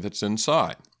company that's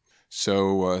inside.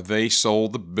 So they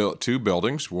sold the 2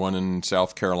 buildings, one in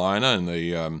South Carolina in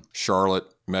the Charlotte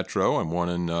metro and one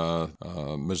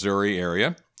in Missouri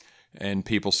area. And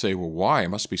people say, well, why? There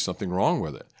must be something wrong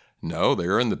with it. No,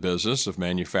 they're in the business of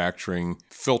manufacturing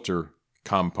filter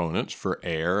components for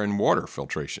air and water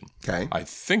filtration. Okay. I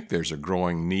think there's a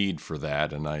growing need for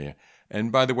that.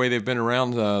 And by the way, they've been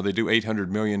around, they do $800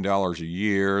 million a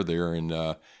year. They're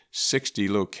in 60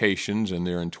 locations and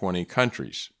they're in 20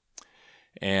 countries.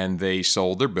 And they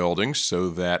sold their buildings so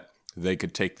that they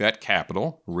could take that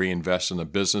capital, reinvest in a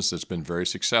business that's been very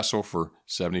successful for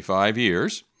 75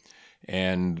 years,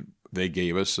 and they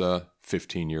gave us a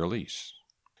 15-year lease.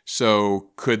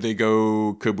 So could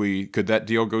that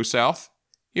deal go south?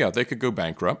 Yeah, they could go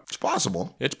bankrupt. It's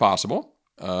possible. It's possible.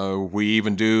 We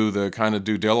even do the kind of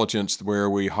due diligence where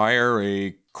we hire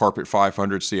a corporate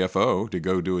 500 CFO to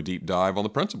go do a deep dive on the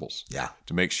principals. Yeah.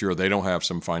 To make sure they don't have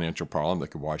some financial problem that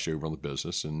could wash over on the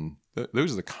business. And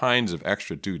those are the kinds of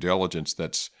extra due diligence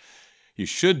that's you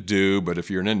should do, but if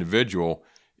you're an individual,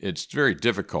 it's very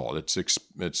difficult. It's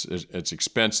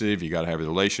expensive. You got to have a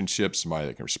relationship, somebody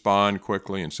that can respond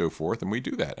quickly and so forth. And we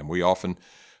do that. And we often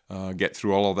get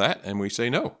through all of that and we say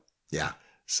no. Yeah.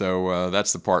 So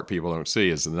that's the part people don't see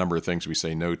is the number of things we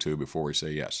say no to before we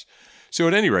say yes. So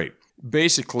at any rate,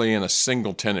 basically in a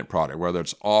single tenant product, whether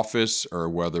it's office or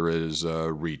whether it is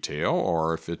retail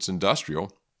or if it's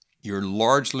industrial, you're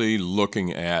largely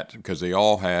looking at, because they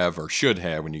all have or should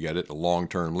have when you get it, a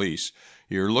long-term lease,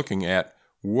 you're looking at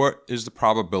what is the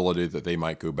probability that they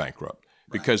might go bankrupt.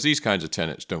 Because these kinds of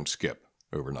tenants don't skip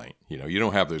overnight. You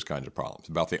don't have those kinds of problems.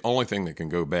 About the only thing that can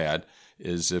go bad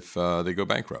is if they go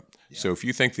bankrupt. Yeah. So if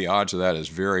you think the odds of that is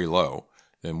very low,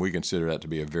 then we consider that to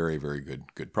be a very, very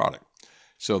good product.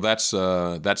 So that's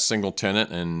single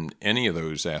tenant in any of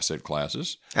those asset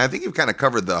classes. I think you've kind of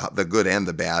covered the good and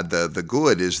the bad. The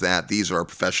good is that these are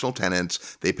professional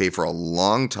tenants. They pay for a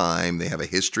long time. They have a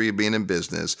history of being in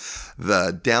business.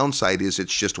 The downside is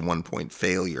it's just a one-point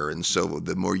failure. And so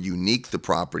the more unique the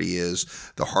property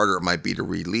is, the harder it might be to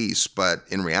release. But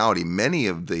in reality, many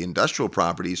of the industrial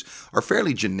properties are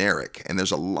fairly generic. And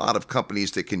there's a lot of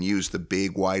companies that can use the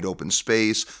big, wide open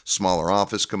space, smaller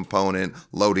office component,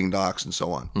 loading docks, and so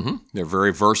so on. Mm-hmm. They're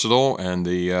very versatile, and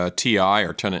the TI,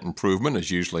 or tenant improvement,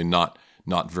 is usually not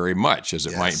very much as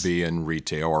it might be in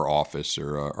retail or office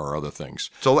or other things.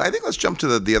 So I think let's jump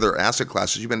to the other asset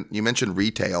classes. You mentioned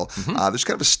retail. There's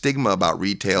kind of a stigma about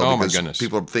retail because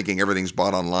people are thinking everything's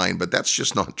bought online, but that's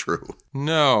just not true.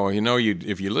 No,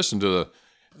 if you listen to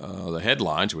the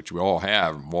headlines, which we all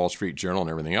have, Wall Street Journal and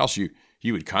everything else, you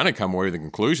would kind of come away with the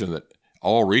conclusion that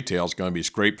all retail is going to be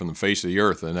scraped from the face of the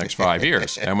earth in the next 5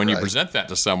 years. And when you present that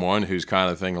to someone who's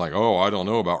kind of thinking like, oh, I don't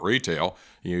know about retail,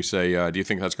 you say, do you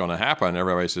think that's going to happen?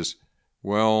 Everybody says,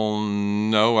 well,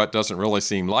 no, that doesn't really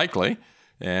seem likely.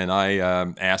 And I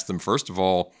asked them, first of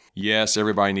all, yes,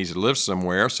 everybody needs to live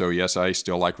somewhere. So yes, I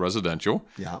still like residential.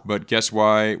 Yeah. But guess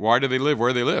why? Why do they live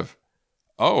where they live?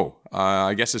 Oh,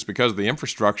 I guess it's because of the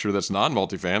infrastructure that's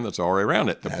non-multifam that's already around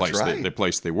it. The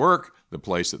place they work, the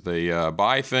place that they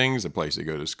buy things, the place they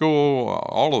go to school,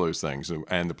 all of those things,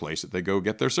 and the place that they go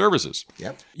get their services.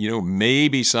 Yep.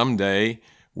 Maybe someday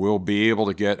we'll be able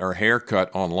to get our hair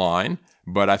cut online,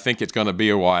 but I think it's going to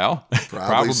be a while.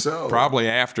 Probably so. Probably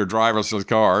after driverless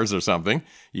cars or something.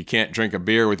 You can't drink a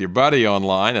beer with your buddy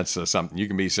online. That's something you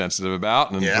can be sensitive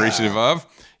about and appreciative of.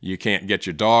 You can't get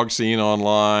your dog seen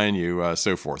online,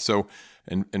 so forth. So,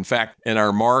 in fact, in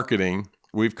our marketing,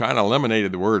 we've kind of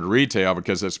eliminated the word retail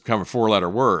because it's become a 4-letter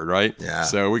word, right? Yeah.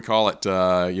 So we call it,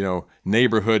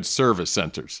 neighborhood service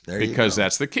centers because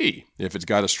that's the key. If it's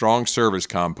got a strong service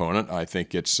component, I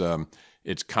think its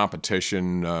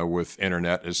competition with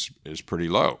internet is pretty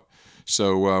low.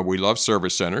 So we love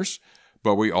service centers.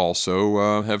 But we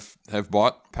also have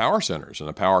bought power centers, and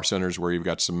a power center is where you've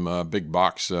got some big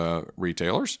box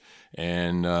retailers,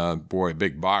 and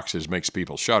big boxes makes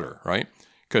people shudder, right?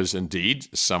 Because indeed,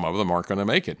 some of them aren't going to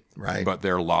make it. Right. But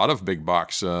there are a lot of big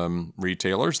box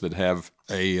retailers that have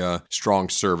a strong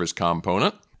service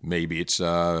component. Maybe it's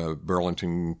a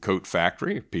Burlington Coat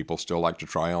Factory. People still like to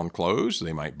try on clothes.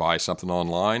 They might buy something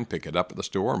online, pick it up at the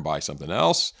store, and buy something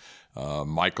else.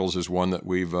 Michael's is one that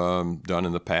we've done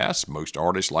in the past. Most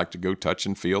artists like to go touch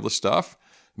and feel the stuff.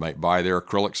 Might buy their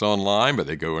acrylics online, but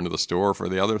they go into the store for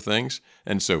the other things,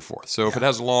 and so forth. So if it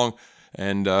has a long,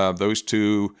 and those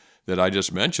two that I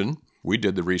just mentioned, we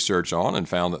did the research on and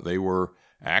found that they were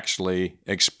actually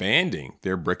expanding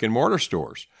their brick and mortar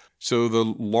stores. So the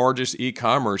largest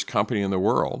e-commerce company in the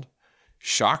world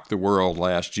shocked the world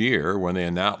last year when they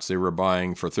announced they were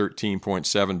buying for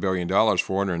 $13.7 billion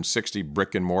 460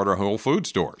 brick and mortar Whole Food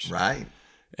stores. Right.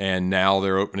 And now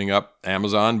they're opening up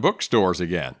Amazon bookstores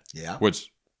again. Yeah. Was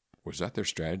that their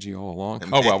strategy all along?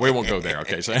 Oh, well, we won't go there.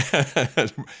 Okay.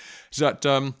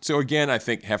 So again, I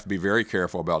think have to be very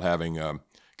careful about having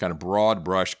kind of broad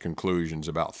brush conclusions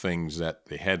about things that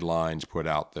the headlines put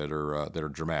out that are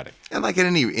dramatic. And like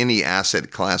in any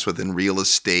asset class within real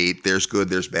estate, there's good,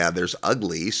 there's bad, there's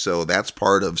ugly. So that's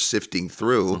part of sifting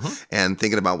through and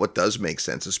thinking about what does make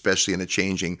sense, especially in a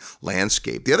changing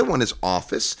landscape. The other one is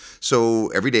office. So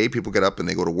every day people get up and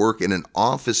they go to work in an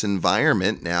office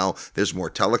environment. Now there's more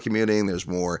telecommuting, there's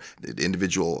more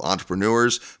individual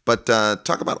entrepreneurs. But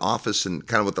talk about office and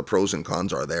kind of what the pros and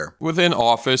cons are there. Within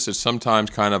office, it's sometimes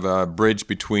kind of a bridge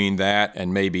between that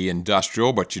and maybe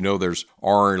industrial, but there's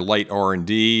light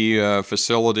R&D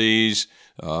facilities.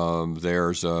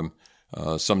 There's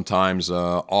sometimes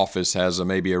office has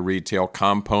maybe a retail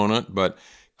component, but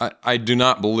I do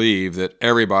not believe that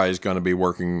everybody's going to be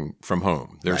working from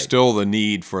home. There's still the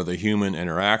need for the human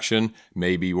interaction.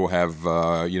 Maybe we'll have,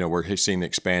 we're seeing the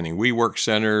expanding WeWork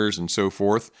centers and so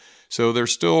forth. So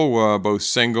there's still both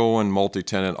single and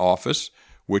multi-tenant office,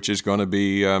 which is going to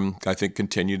be, I think,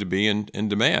 continue to be in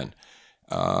demand.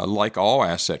 Like all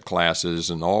asset classes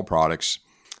and all products,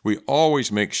 we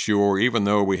always make sure, even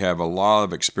though we have a lot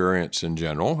of experience in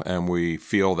general, and we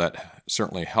feel that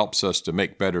certainly helps us to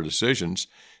make better decisions,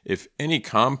 if any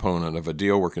component of a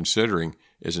deal we're considering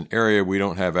is an area we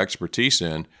don't have expertise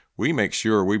in, we make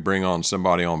sure we bring on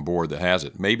somebody on board that has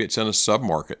it. Maybe it's in a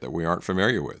submarket that we aren't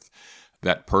familiar with.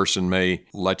 That person may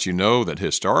let you know that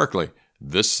historically,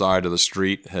 this side of the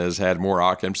street has had more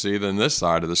occupancy than this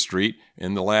side of the street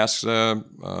in the last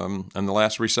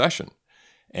recession.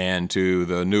 And to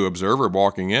the new observer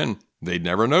walking in, they'd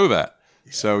never know that.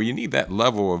 Yeah. So you need that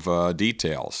level of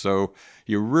detail. So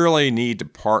you really need to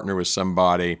partner with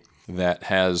somebody that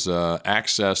has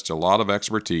access to a lot of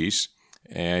expertise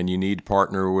and you need to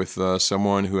partner with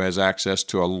someone who has access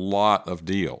to a lot of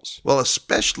deals. Well,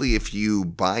 especially if you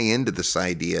buy into this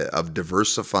idea of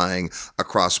diversifying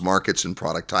across markets and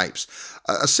product types.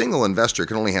 A single investor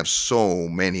can only have so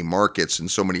many markets and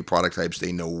so many product types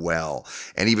they know well.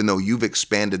 And even though you've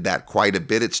expanded that quite a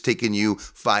bit, it's taken you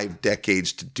 5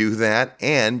 decades to do that.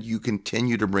 And you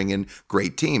continue to bring in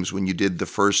great teams. When you did the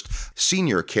first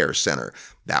senior care center,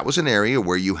 that was an area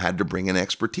where you had to bring in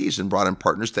expertise and brought in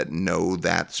partners that know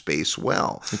that space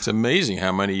well. It's amazing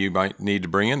how many you might need to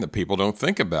bring in that people don't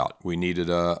think about. We needed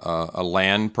a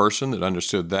land person that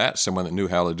understood that, someone that knew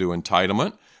how to do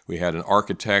entitlement. We had an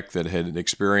architect that had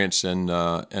experience in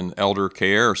elder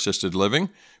care, assisted living.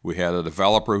 We had a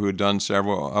developer who had done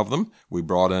several of them. We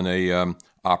brought in a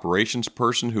operations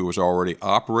person who was already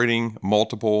operating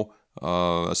multiple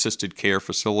assisted care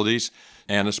facilities,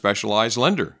 and a specialized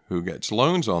lender who gets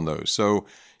loans on those. So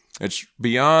it's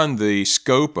beyond the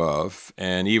scope of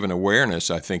and even awareness,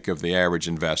 I think, of the average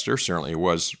investor. Certainly it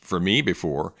was for me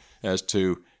before, as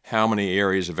to how many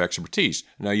areas of expertise.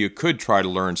 Now, you could try to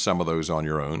learn some of those on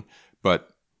your own, but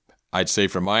I'd say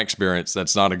from my experience,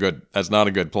 that's not a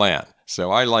good plan.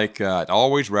 So I'd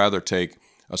always rather take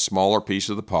a smaller piece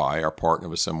of the pie, or partner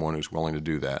with someone who's willing to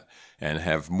do that, and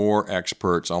have more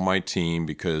experts on my team,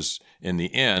 because in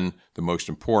the end, the most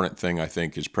important thing, I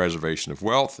think, is preservation of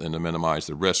wealth and to minimize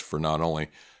the risk for not only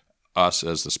us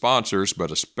as the sponsors,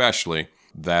 but especially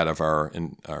that of our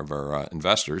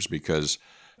investors, because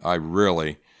I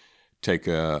really take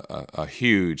a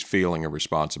huge feeling of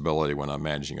responsibility when I'm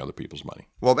managing other people's money.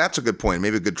 Well, that's a good point.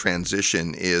 Maybe a good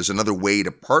transition is another way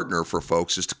to partner for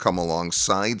folks is to come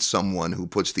alongside someone who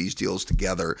puts these deals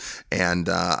together. And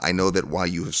I know that while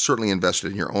you have certainly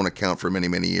invested in your own account for many,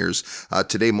 many years,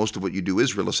 today most of what you do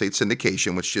is real estate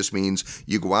syndication, which just means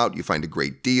you go out, you find a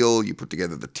great deal, you put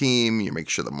together the team, you make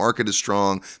sure the market is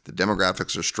strong, the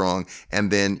demographics are strong, and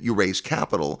then you raise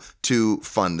capital to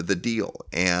fund the deal.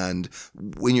 And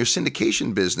when you're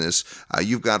syndication business,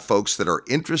 you've got folks that are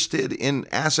interested in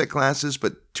asset classes,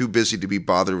 but too busy to be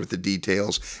bothered with the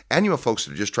details. And you have folks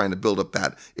that are just trying to build up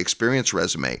that experience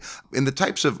resume. In the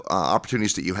types of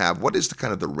opportunities that you have, what is the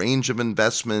kind of the range of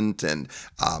investment and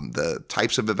the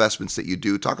types of investments that you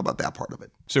do? Talk about that part of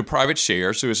it. So private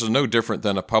shares. So this is no different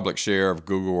than a public share of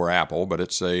Google or Apple, but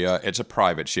it's a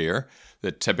private share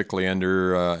that typically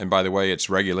and by the way, it's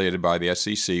regulated by the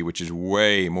SEC, which is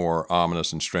way more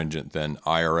ominous and stringent than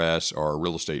IRS or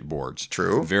real estate boards.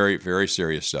 True. Very, very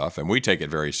serious stuff. And we take it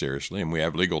very seriously. And we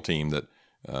have a legal team that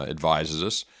advises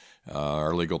us.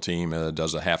 Our legal team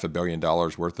does $500 million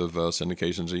worth of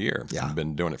syndications a year. Yeah. We've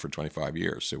been doing it for 25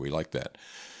 years, so we like that.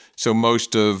 So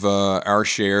most of our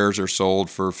shares are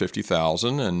sold for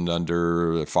 $50,000, and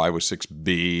under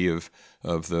 506B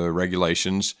of the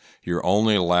regulations, you're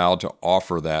only allowed to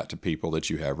offer that to people that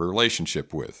you have a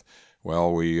relationship with.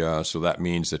 Well, so that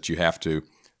means that you have to,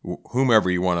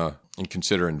 whomever you want to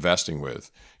consider investing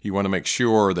with, you want to make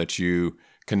sure that you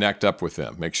connect up with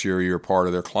them. Make sure you're part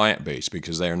of their client base,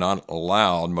 because they are not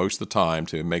allowed most of the time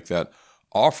to make that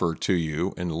offer to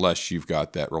you unless you've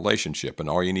got that relationship. And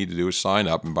all you need to do is sign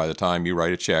up, and by the time you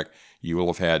write a check, you will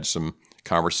have had some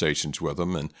conversations with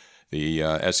them. And the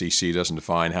SEC doesn't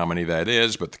define how many that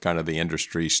is, but the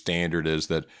industry standard is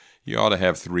that you ought to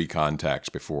have 3 contacts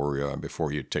before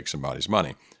you take somebody's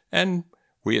money. And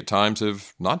we at times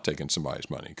have not taken somebody's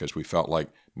money because we felt like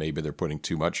maybe they're putting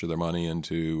too much of their money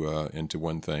into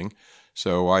one thing.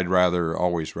 So I'd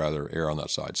always rather err on that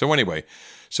side. So anyway,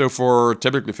 for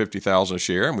typically $50,000 a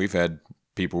share, and we've had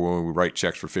people when we write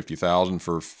checks for $50,000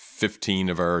 for 15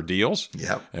 of our deals.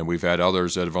 Yep. And we've had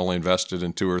others that have only invested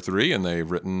in 2 or 3, and they've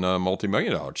written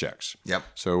multi-million-dollar checks. Yep.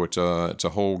 So it's a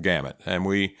whole gamut. And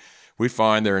we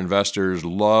find their investors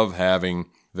love having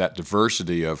that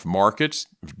diversity of markets,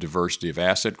 diversity of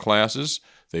asset classes.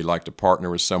 They like to partner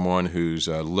with someone who's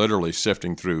literally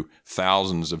sifting through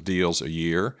thousands of deals a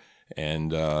year,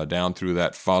 and down through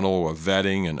that funnel of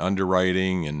vetting and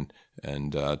underwriting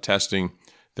and testing,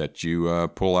 that you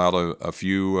pull out a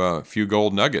few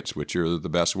gold nuggets, which are the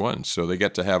best ones. So they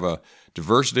get to have a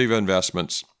diversity of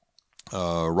investments,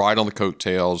 ride on the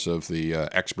coattails of the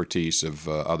expertise of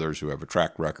others who have a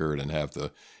track record and have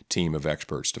the team of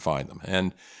experts to find them.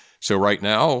 And so right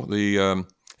now, the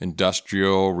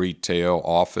industrial retail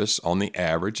office on the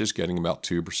average is getting about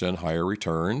 2% higher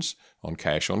returns on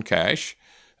cash.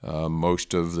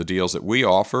 Most of the deals that we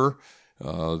offer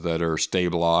that are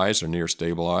stabilized or near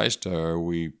stabilized,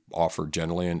 we offer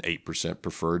generally an 8%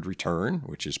 preferred return,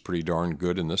 which is pretty darn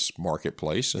good in this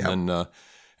marketplace. And Yep.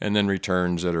 then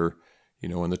returns that are,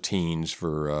 in the teens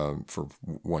for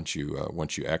once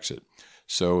you exit.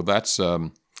 So that's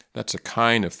that's a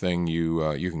kind of thing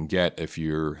you can get if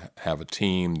you have a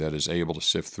team that is able to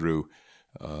sift through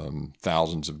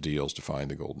thousands of deals to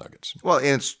find the gold nuggets. Well,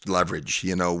 and it's leverage.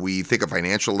 We think of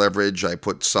financial leverage. I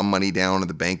put some money down and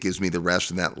the bank gives me the rest,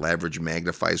 and that leverage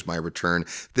magnifies my return.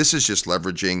 This is just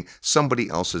leveraging somebody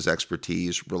else's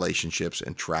expertise, relationships,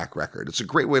 and track record. It's a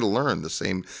great way to learn. The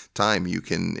same time you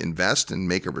can invest and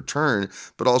make a return,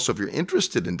 but also if you're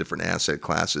interested in different asset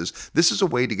classes, this is a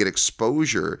way to get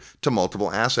exposure to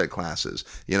multiple asset classes.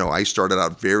 I started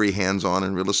out very hands-on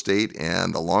in real estate,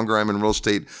 and the longer I'm in real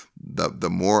estate, the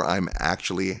more I'm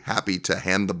actually happy to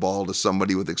hand the ball to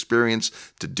somebody with experience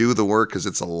to do the work, because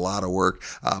it's a lot of work,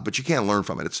 but you can't learn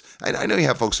from it. I know you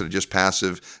have folks that are just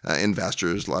passive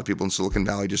investors. A lot of people in Silicon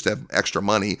Valley just have extra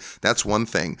money. That's one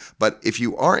thing. But if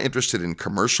you are interested in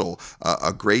commercial,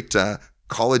 a great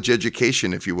college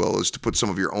education, if you will, is to put some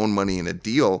of your own money in a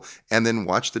deal and then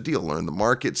watch the deal, learn the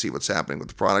market, see what's happening with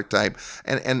the product type.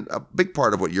 And a big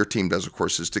part of what your team does, of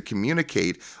course, is to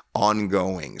communicate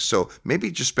ongoing. So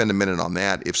maybe just spend a minute on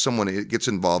that. If someone gets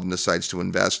involved and decides to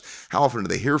invest, how often do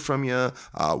they hear from you?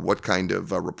 What kind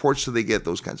of reports do they get?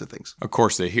 Those kinds of things. Of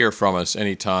course, they hear from us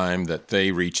anytime that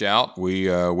they reach out. We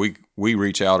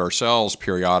reach out ourselves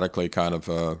periodically, kind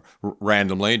of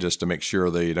randomly, just to make sure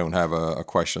they don't have a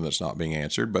question that's not being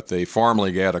answered. But they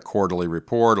formally get a quarterly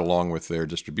report along with their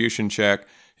distribution check.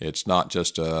 It's not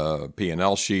just a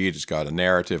P&L sheet. It's got a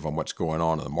narrative on what's going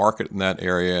on in the market in that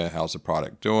area. How's the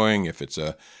product doing? If it's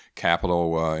a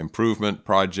capital improvement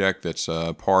project that's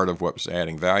part of what's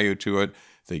adding value to it,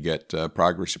 they get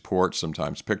progress reports,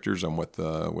 sometimes pictures on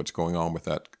what's going on with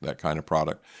that kind of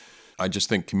product. I just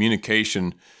think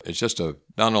communication is just not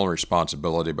only a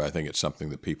responsibility, but I think it's something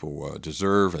that people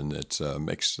deserve, and it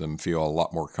makes them feel a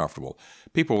lot more comfortable.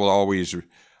 People will always,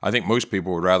 I think most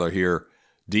people would rather hear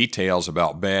details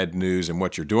about bad news and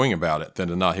what you're doing about it than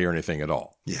to not hear anything at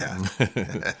all. Yeah.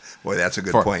 Boy, that's a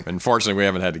good point. Unfortunately, we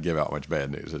haven't had to give out much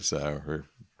bad news. It's we're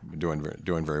doing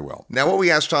very well. Now, what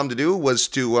we asked Tom to do was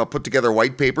to put together a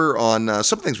white paper on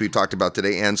some things we've talked about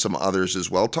today and some others as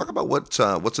well. Talk about what's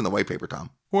in the white paper, Tom.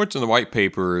 What's in the white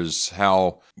paper is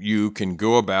how you can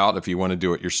go about, if you want to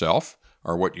do it yourself,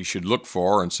 or what you should look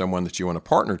for in someone that you want to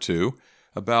partner to,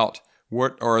 about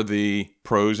what are the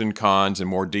pros and cons in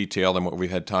more detail than what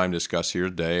we've had time to discuss here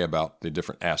today about the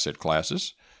different asset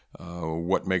classes,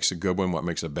 what makes a good one, what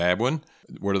makes a bad one,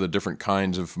 what are the different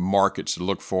kinds of markets to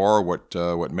look for,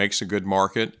 what makes a good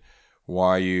market,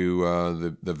 why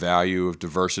the value of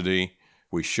diversity.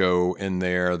 We show in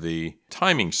there the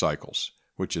timing cycles,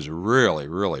 which is really,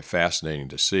 really fascinating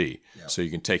to see. Yep. So you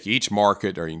can take each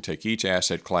market or you can take each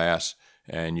asset class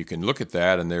and you can look at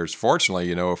that. And there's, fortunately,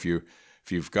 if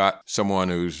you've got someone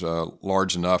who's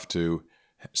large enough to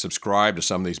subscribe to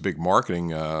some of these big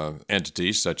marketing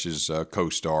entities, such as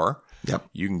CoStar, yep,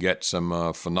 you can get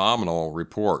some phenomenal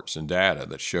reports and data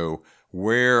that show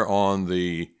where on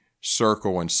the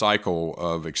circle and cycle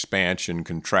of expansion,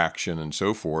 contraction, and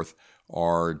so forth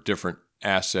are different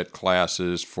asset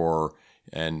classes for.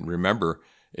 And remember,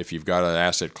 if you've got an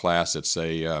asset class that's,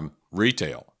 say,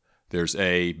 retail, there's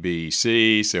A, B,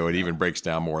 C, so it even breaks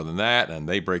down more than that, and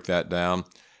they break that down,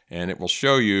 and it will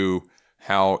show you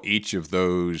how each of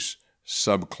those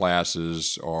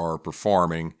subclasses are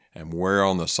performing and where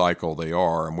on the cycle they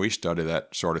are. And we study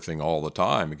that sort of thing all the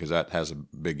time because that has a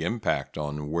big impact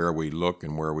on where we look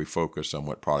and where we focus on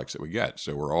what products that we get.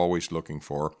 So we're always looking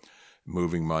for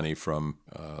moving money from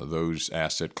those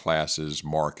asset classes,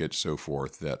 markets, so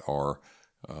forth, that are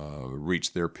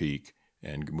reach their peak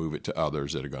and move it to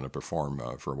others that are going to perform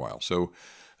for a while. So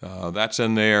that's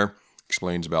in there.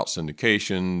 Explains about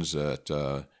syndications. It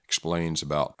explains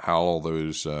about how all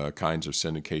those kinds of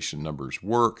syndication numbers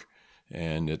work.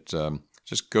 And it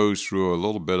just goes through a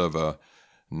little bit of a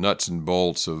nuts and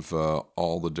bolts of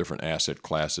all the different asset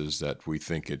classes that we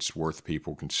think it's worth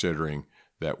people considering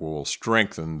that will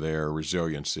strengthen their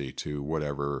resiliency to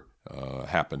whatever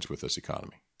happens with this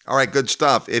economy. All right, good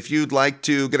stuff. If you'd like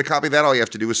to get a copy of that, all you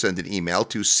have to do is send an email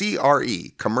to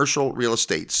CRE, Commercial Real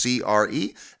Estate,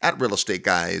 CRE at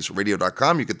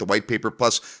realestateguysradio.com. You get the white paper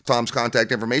plus Tom's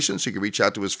contact information so you can reach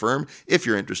out to his firm if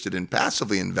you're interested in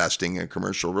passively investing in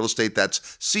commercial real estate. That's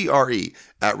CRE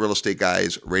at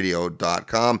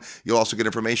realestateguysradio.com. You'll also get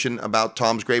information about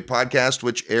Tom's great podcast,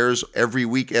 which airs every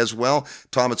week as well.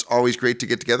 Tom, it's always great to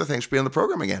get together. Thanks for being on the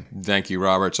program again. Thank you,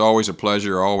 Robert. It's always a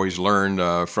pleasure. I always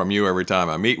learn from you every time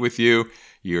I meet with you.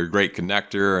 You're a great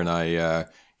connector, and I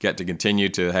get to continue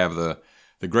to have the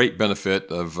great benefit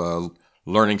of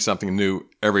learning something new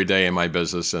every day in my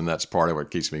business, and that's part of what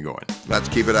keeps me going. Let's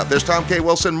keep it up. There's Tom K.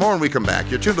 Wilson. More when we come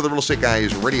back. You're tuned to the Real Estate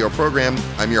Guys radio program.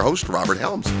 I'm your host, Robert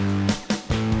Helms.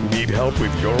 Need help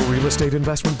with your real estate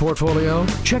investment portfolio?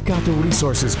 Check out the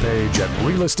resources page at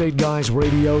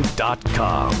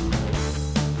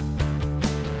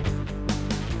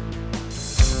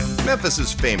realestateguysradio.com. Memphis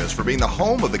is famous for being the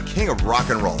home of the king of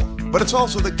rock and roll, but it's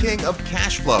also the king of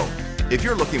cash flow. If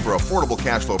you're looking for affordable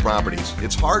cash flow properties,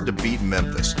 it's hard to beat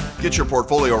Memphis. Get your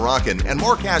portfolio rocking and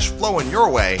more cash flowing your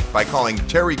way by calling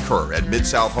Terry Kerr at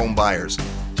Mid-South Home Buyers.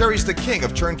 Terry's the king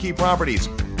of turnkey properties.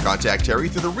 Contact Terry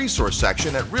through the resource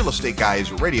section at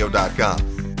realestateguysradio.com.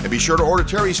 And be sure to order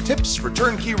Terry's tips for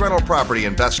turnkey rental property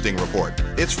investing report.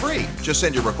 It's free. Just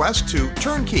send your request to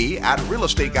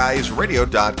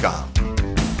turnkey@realestateguysradio.com.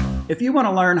 If you want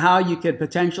to learn how you could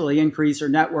potentially increase your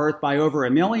net worth by over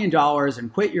 $1 million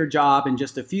and quit your job in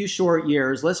just a few short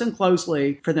years, listen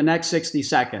closely for the next 60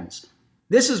 seconds.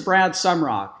 This is Brad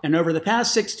Sumrock, and over the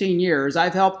past 16 years,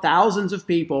 I've helped thousands of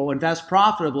people invest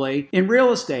profitably in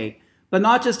real estate, but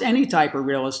not just any type of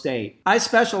real estate. I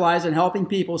specialize in helping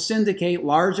people syndicate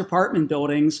large apartment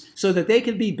buildings so that they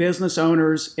can be business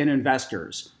owners and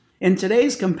investors. In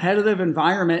today's competitive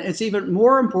environment, it's even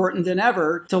more important than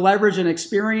ever to leverage an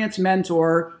experienced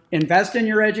mentor, invest in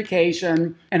your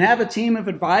education, and have a team of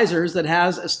advisors that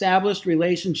has established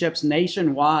relationships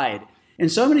nationwide. And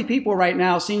so many people right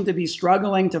now seem to be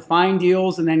struggling to find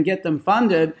deals and then get them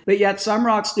funded, but yet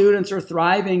Sumrock students are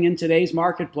thriving in today's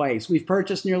marketplace. We've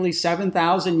purchased nearly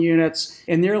 7,000 units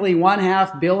and nearly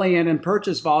 $1.5 billion in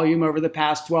purchase volume over the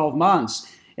past 12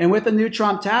 months. And with the new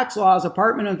Trump tax laws,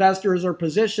 apartment investors are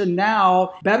positioned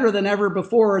now better than ever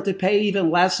before to pay even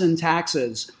less in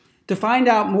taxes. To find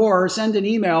out more, send an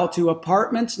email to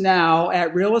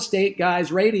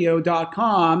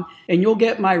apartmentsnow@realestateguysradio.com and you'll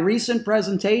get my recent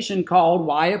presentation called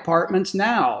Why Apartments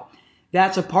Now.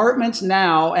 That's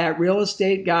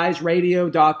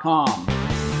apartmentsnow@realestateguysradio.com.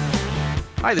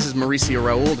 Hi, this is Mauricio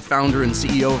Raul, the founder and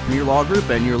CEO of Premier Law Group,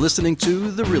 and you're listening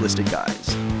to The Real Estate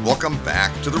Guys. Welcome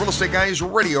back to the Real Estate Guys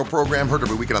radio program, heard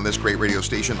every weekend on this great radio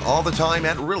station, all the time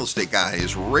at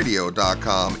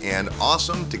realestateguysradio.com. And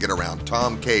awesome to get around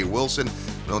Tom K. Wilson.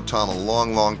 I've known Tom a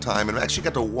long, long time, and I've actually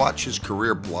got to watch his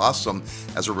career blossom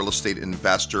as a real estate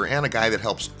investor and a guy that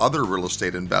helps other real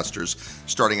estate investors,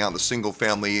 starting out in the single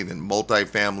family, then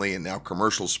multifamily, and now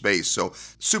commercial space. So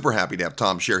super happy to have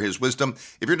Tom share his wisdom.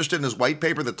 If you're interested in his white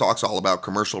paper that talks all about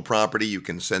commercial property, you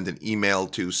can send an email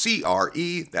to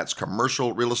CRE, that's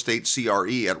commercial real estate,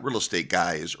 CRE at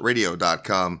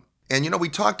realestateguysradio.com. And, we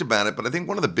talked about it, but I think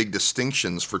one of the big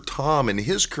distinctions for Tom in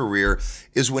his career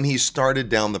is when he started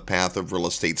down the path of real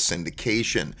estate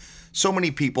syndication. So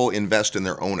many people invest in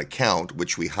their own account,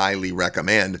 which we highly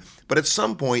recommend, but at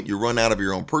some point you run out of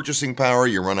your own purchasing power,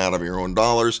 you run out of your own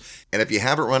dollars, and if you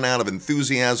haven't run out of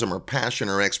enthusiasm or passion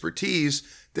or expertise,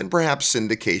 then perhaps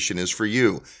syndication is for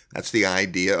you. That's the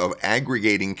idea of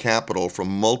aggregating capital from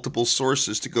multiple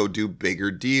sources to go do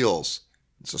bigger deals.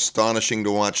 It's astonishing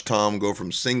to watch Tom go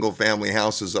from single-family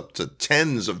houses up to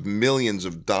tens of millions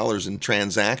of dollars in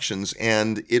transactions,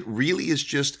 and it really is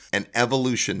just an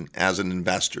evolution as an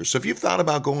investor. So if you've thought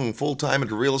about going full-time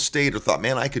into real estate or thought,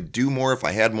 man, I could do more if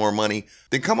I had more money,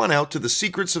 then come on out to the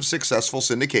Secrets of Successful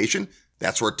Syndication.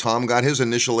 That's where Tom got his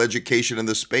initial education in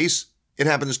this space. It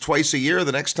happens twice a year.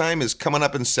 The next time is coming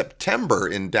up in September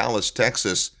in Dallas,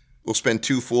 Texas. We'll spend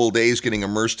 2 full days getting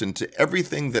immersed into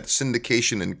everything that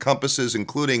syndication encompasses,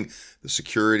 including the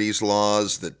securities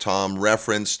laws that Tom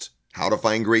referenced, how to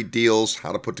find great deals,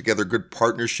 how to put together good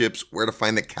partnerships, where to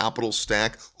find the capital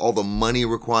stack, all the money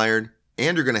required.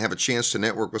 And you're going to have a chance to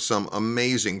network with some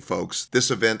amazing folks.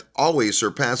 This event always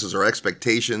surpasses our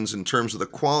expectations in terms of the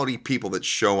quality people that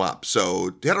show up. So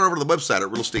head on over to the website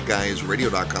at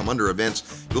realestateguysradio.com. Under events,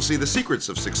 you'll see the Secrets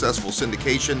of Successful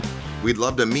Syndication. We'd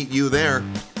love to meet you there.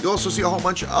 You'll also see a whole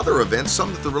bunch of other events,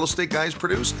 some that the Real Estate Guys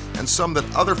produce and some that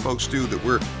other folks do that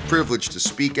we're privileged to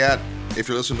speak at. If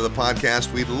you're listening to the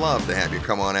podcast, we'd love to have you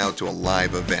come on out to a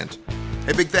live event.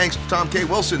 Hey, big thanks to Tom K.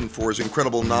 Wilson for his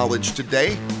incredible knowledge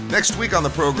today. Next week on the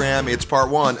program, it's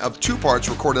part 1 of 2 parts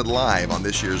recorded live on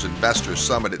this year's Investor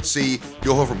Summit at Sea.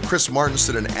 You'll hear from Chris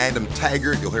Martinson and Adam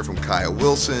Taggart. You'll hear from Kyle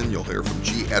Wilson. You'll hear from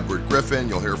G. Edward Griffin.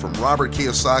 You'll hear from Robert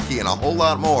Kiyosaki and a whole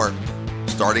lot more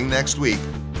starting next week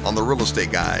on the Real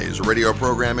Estate Guys radio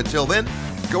program. Until then,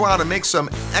 go out and make some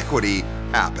equity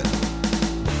happen.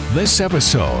 This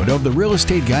episode of the Real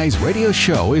Estate Guys radio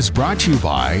show is brought to you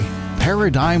by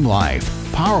Paradigm Life.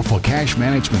 Powerful cash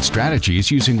management strategies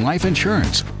using life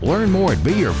insurance. Learn more at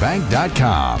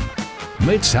beyourbank.com.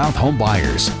 Mid-South Home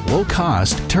Buyers.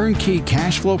 Low-cost, turnkey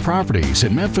cash flow properties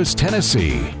in Memphis,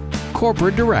 Tennessee.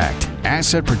 Corporate Direct.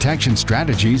 Asset protection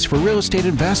strategies for real estate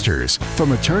investors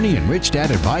from attorney and rich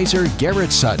dad advisor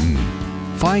Garrett Sutton.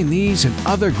 Find these and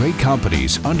other great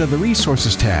companies under the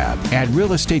Resources tab at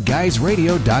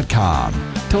realestateguysradio.com.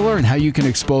 To learn how you can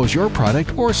expose your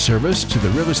product or service to the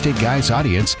Real Estate Guys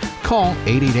audience, call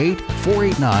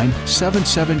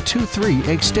 888-489-7723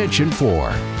 extension 4.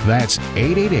 That's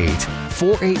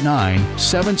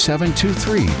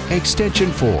 888-489-7723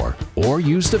 extension 4. Or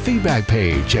use the feedback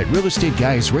page at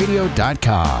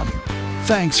realestateguysradio.com.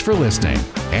 Thanks for listening,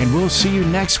 and we'll see you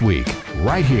next week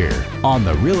right here on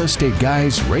the Real Estate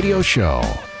Guys Radio Show.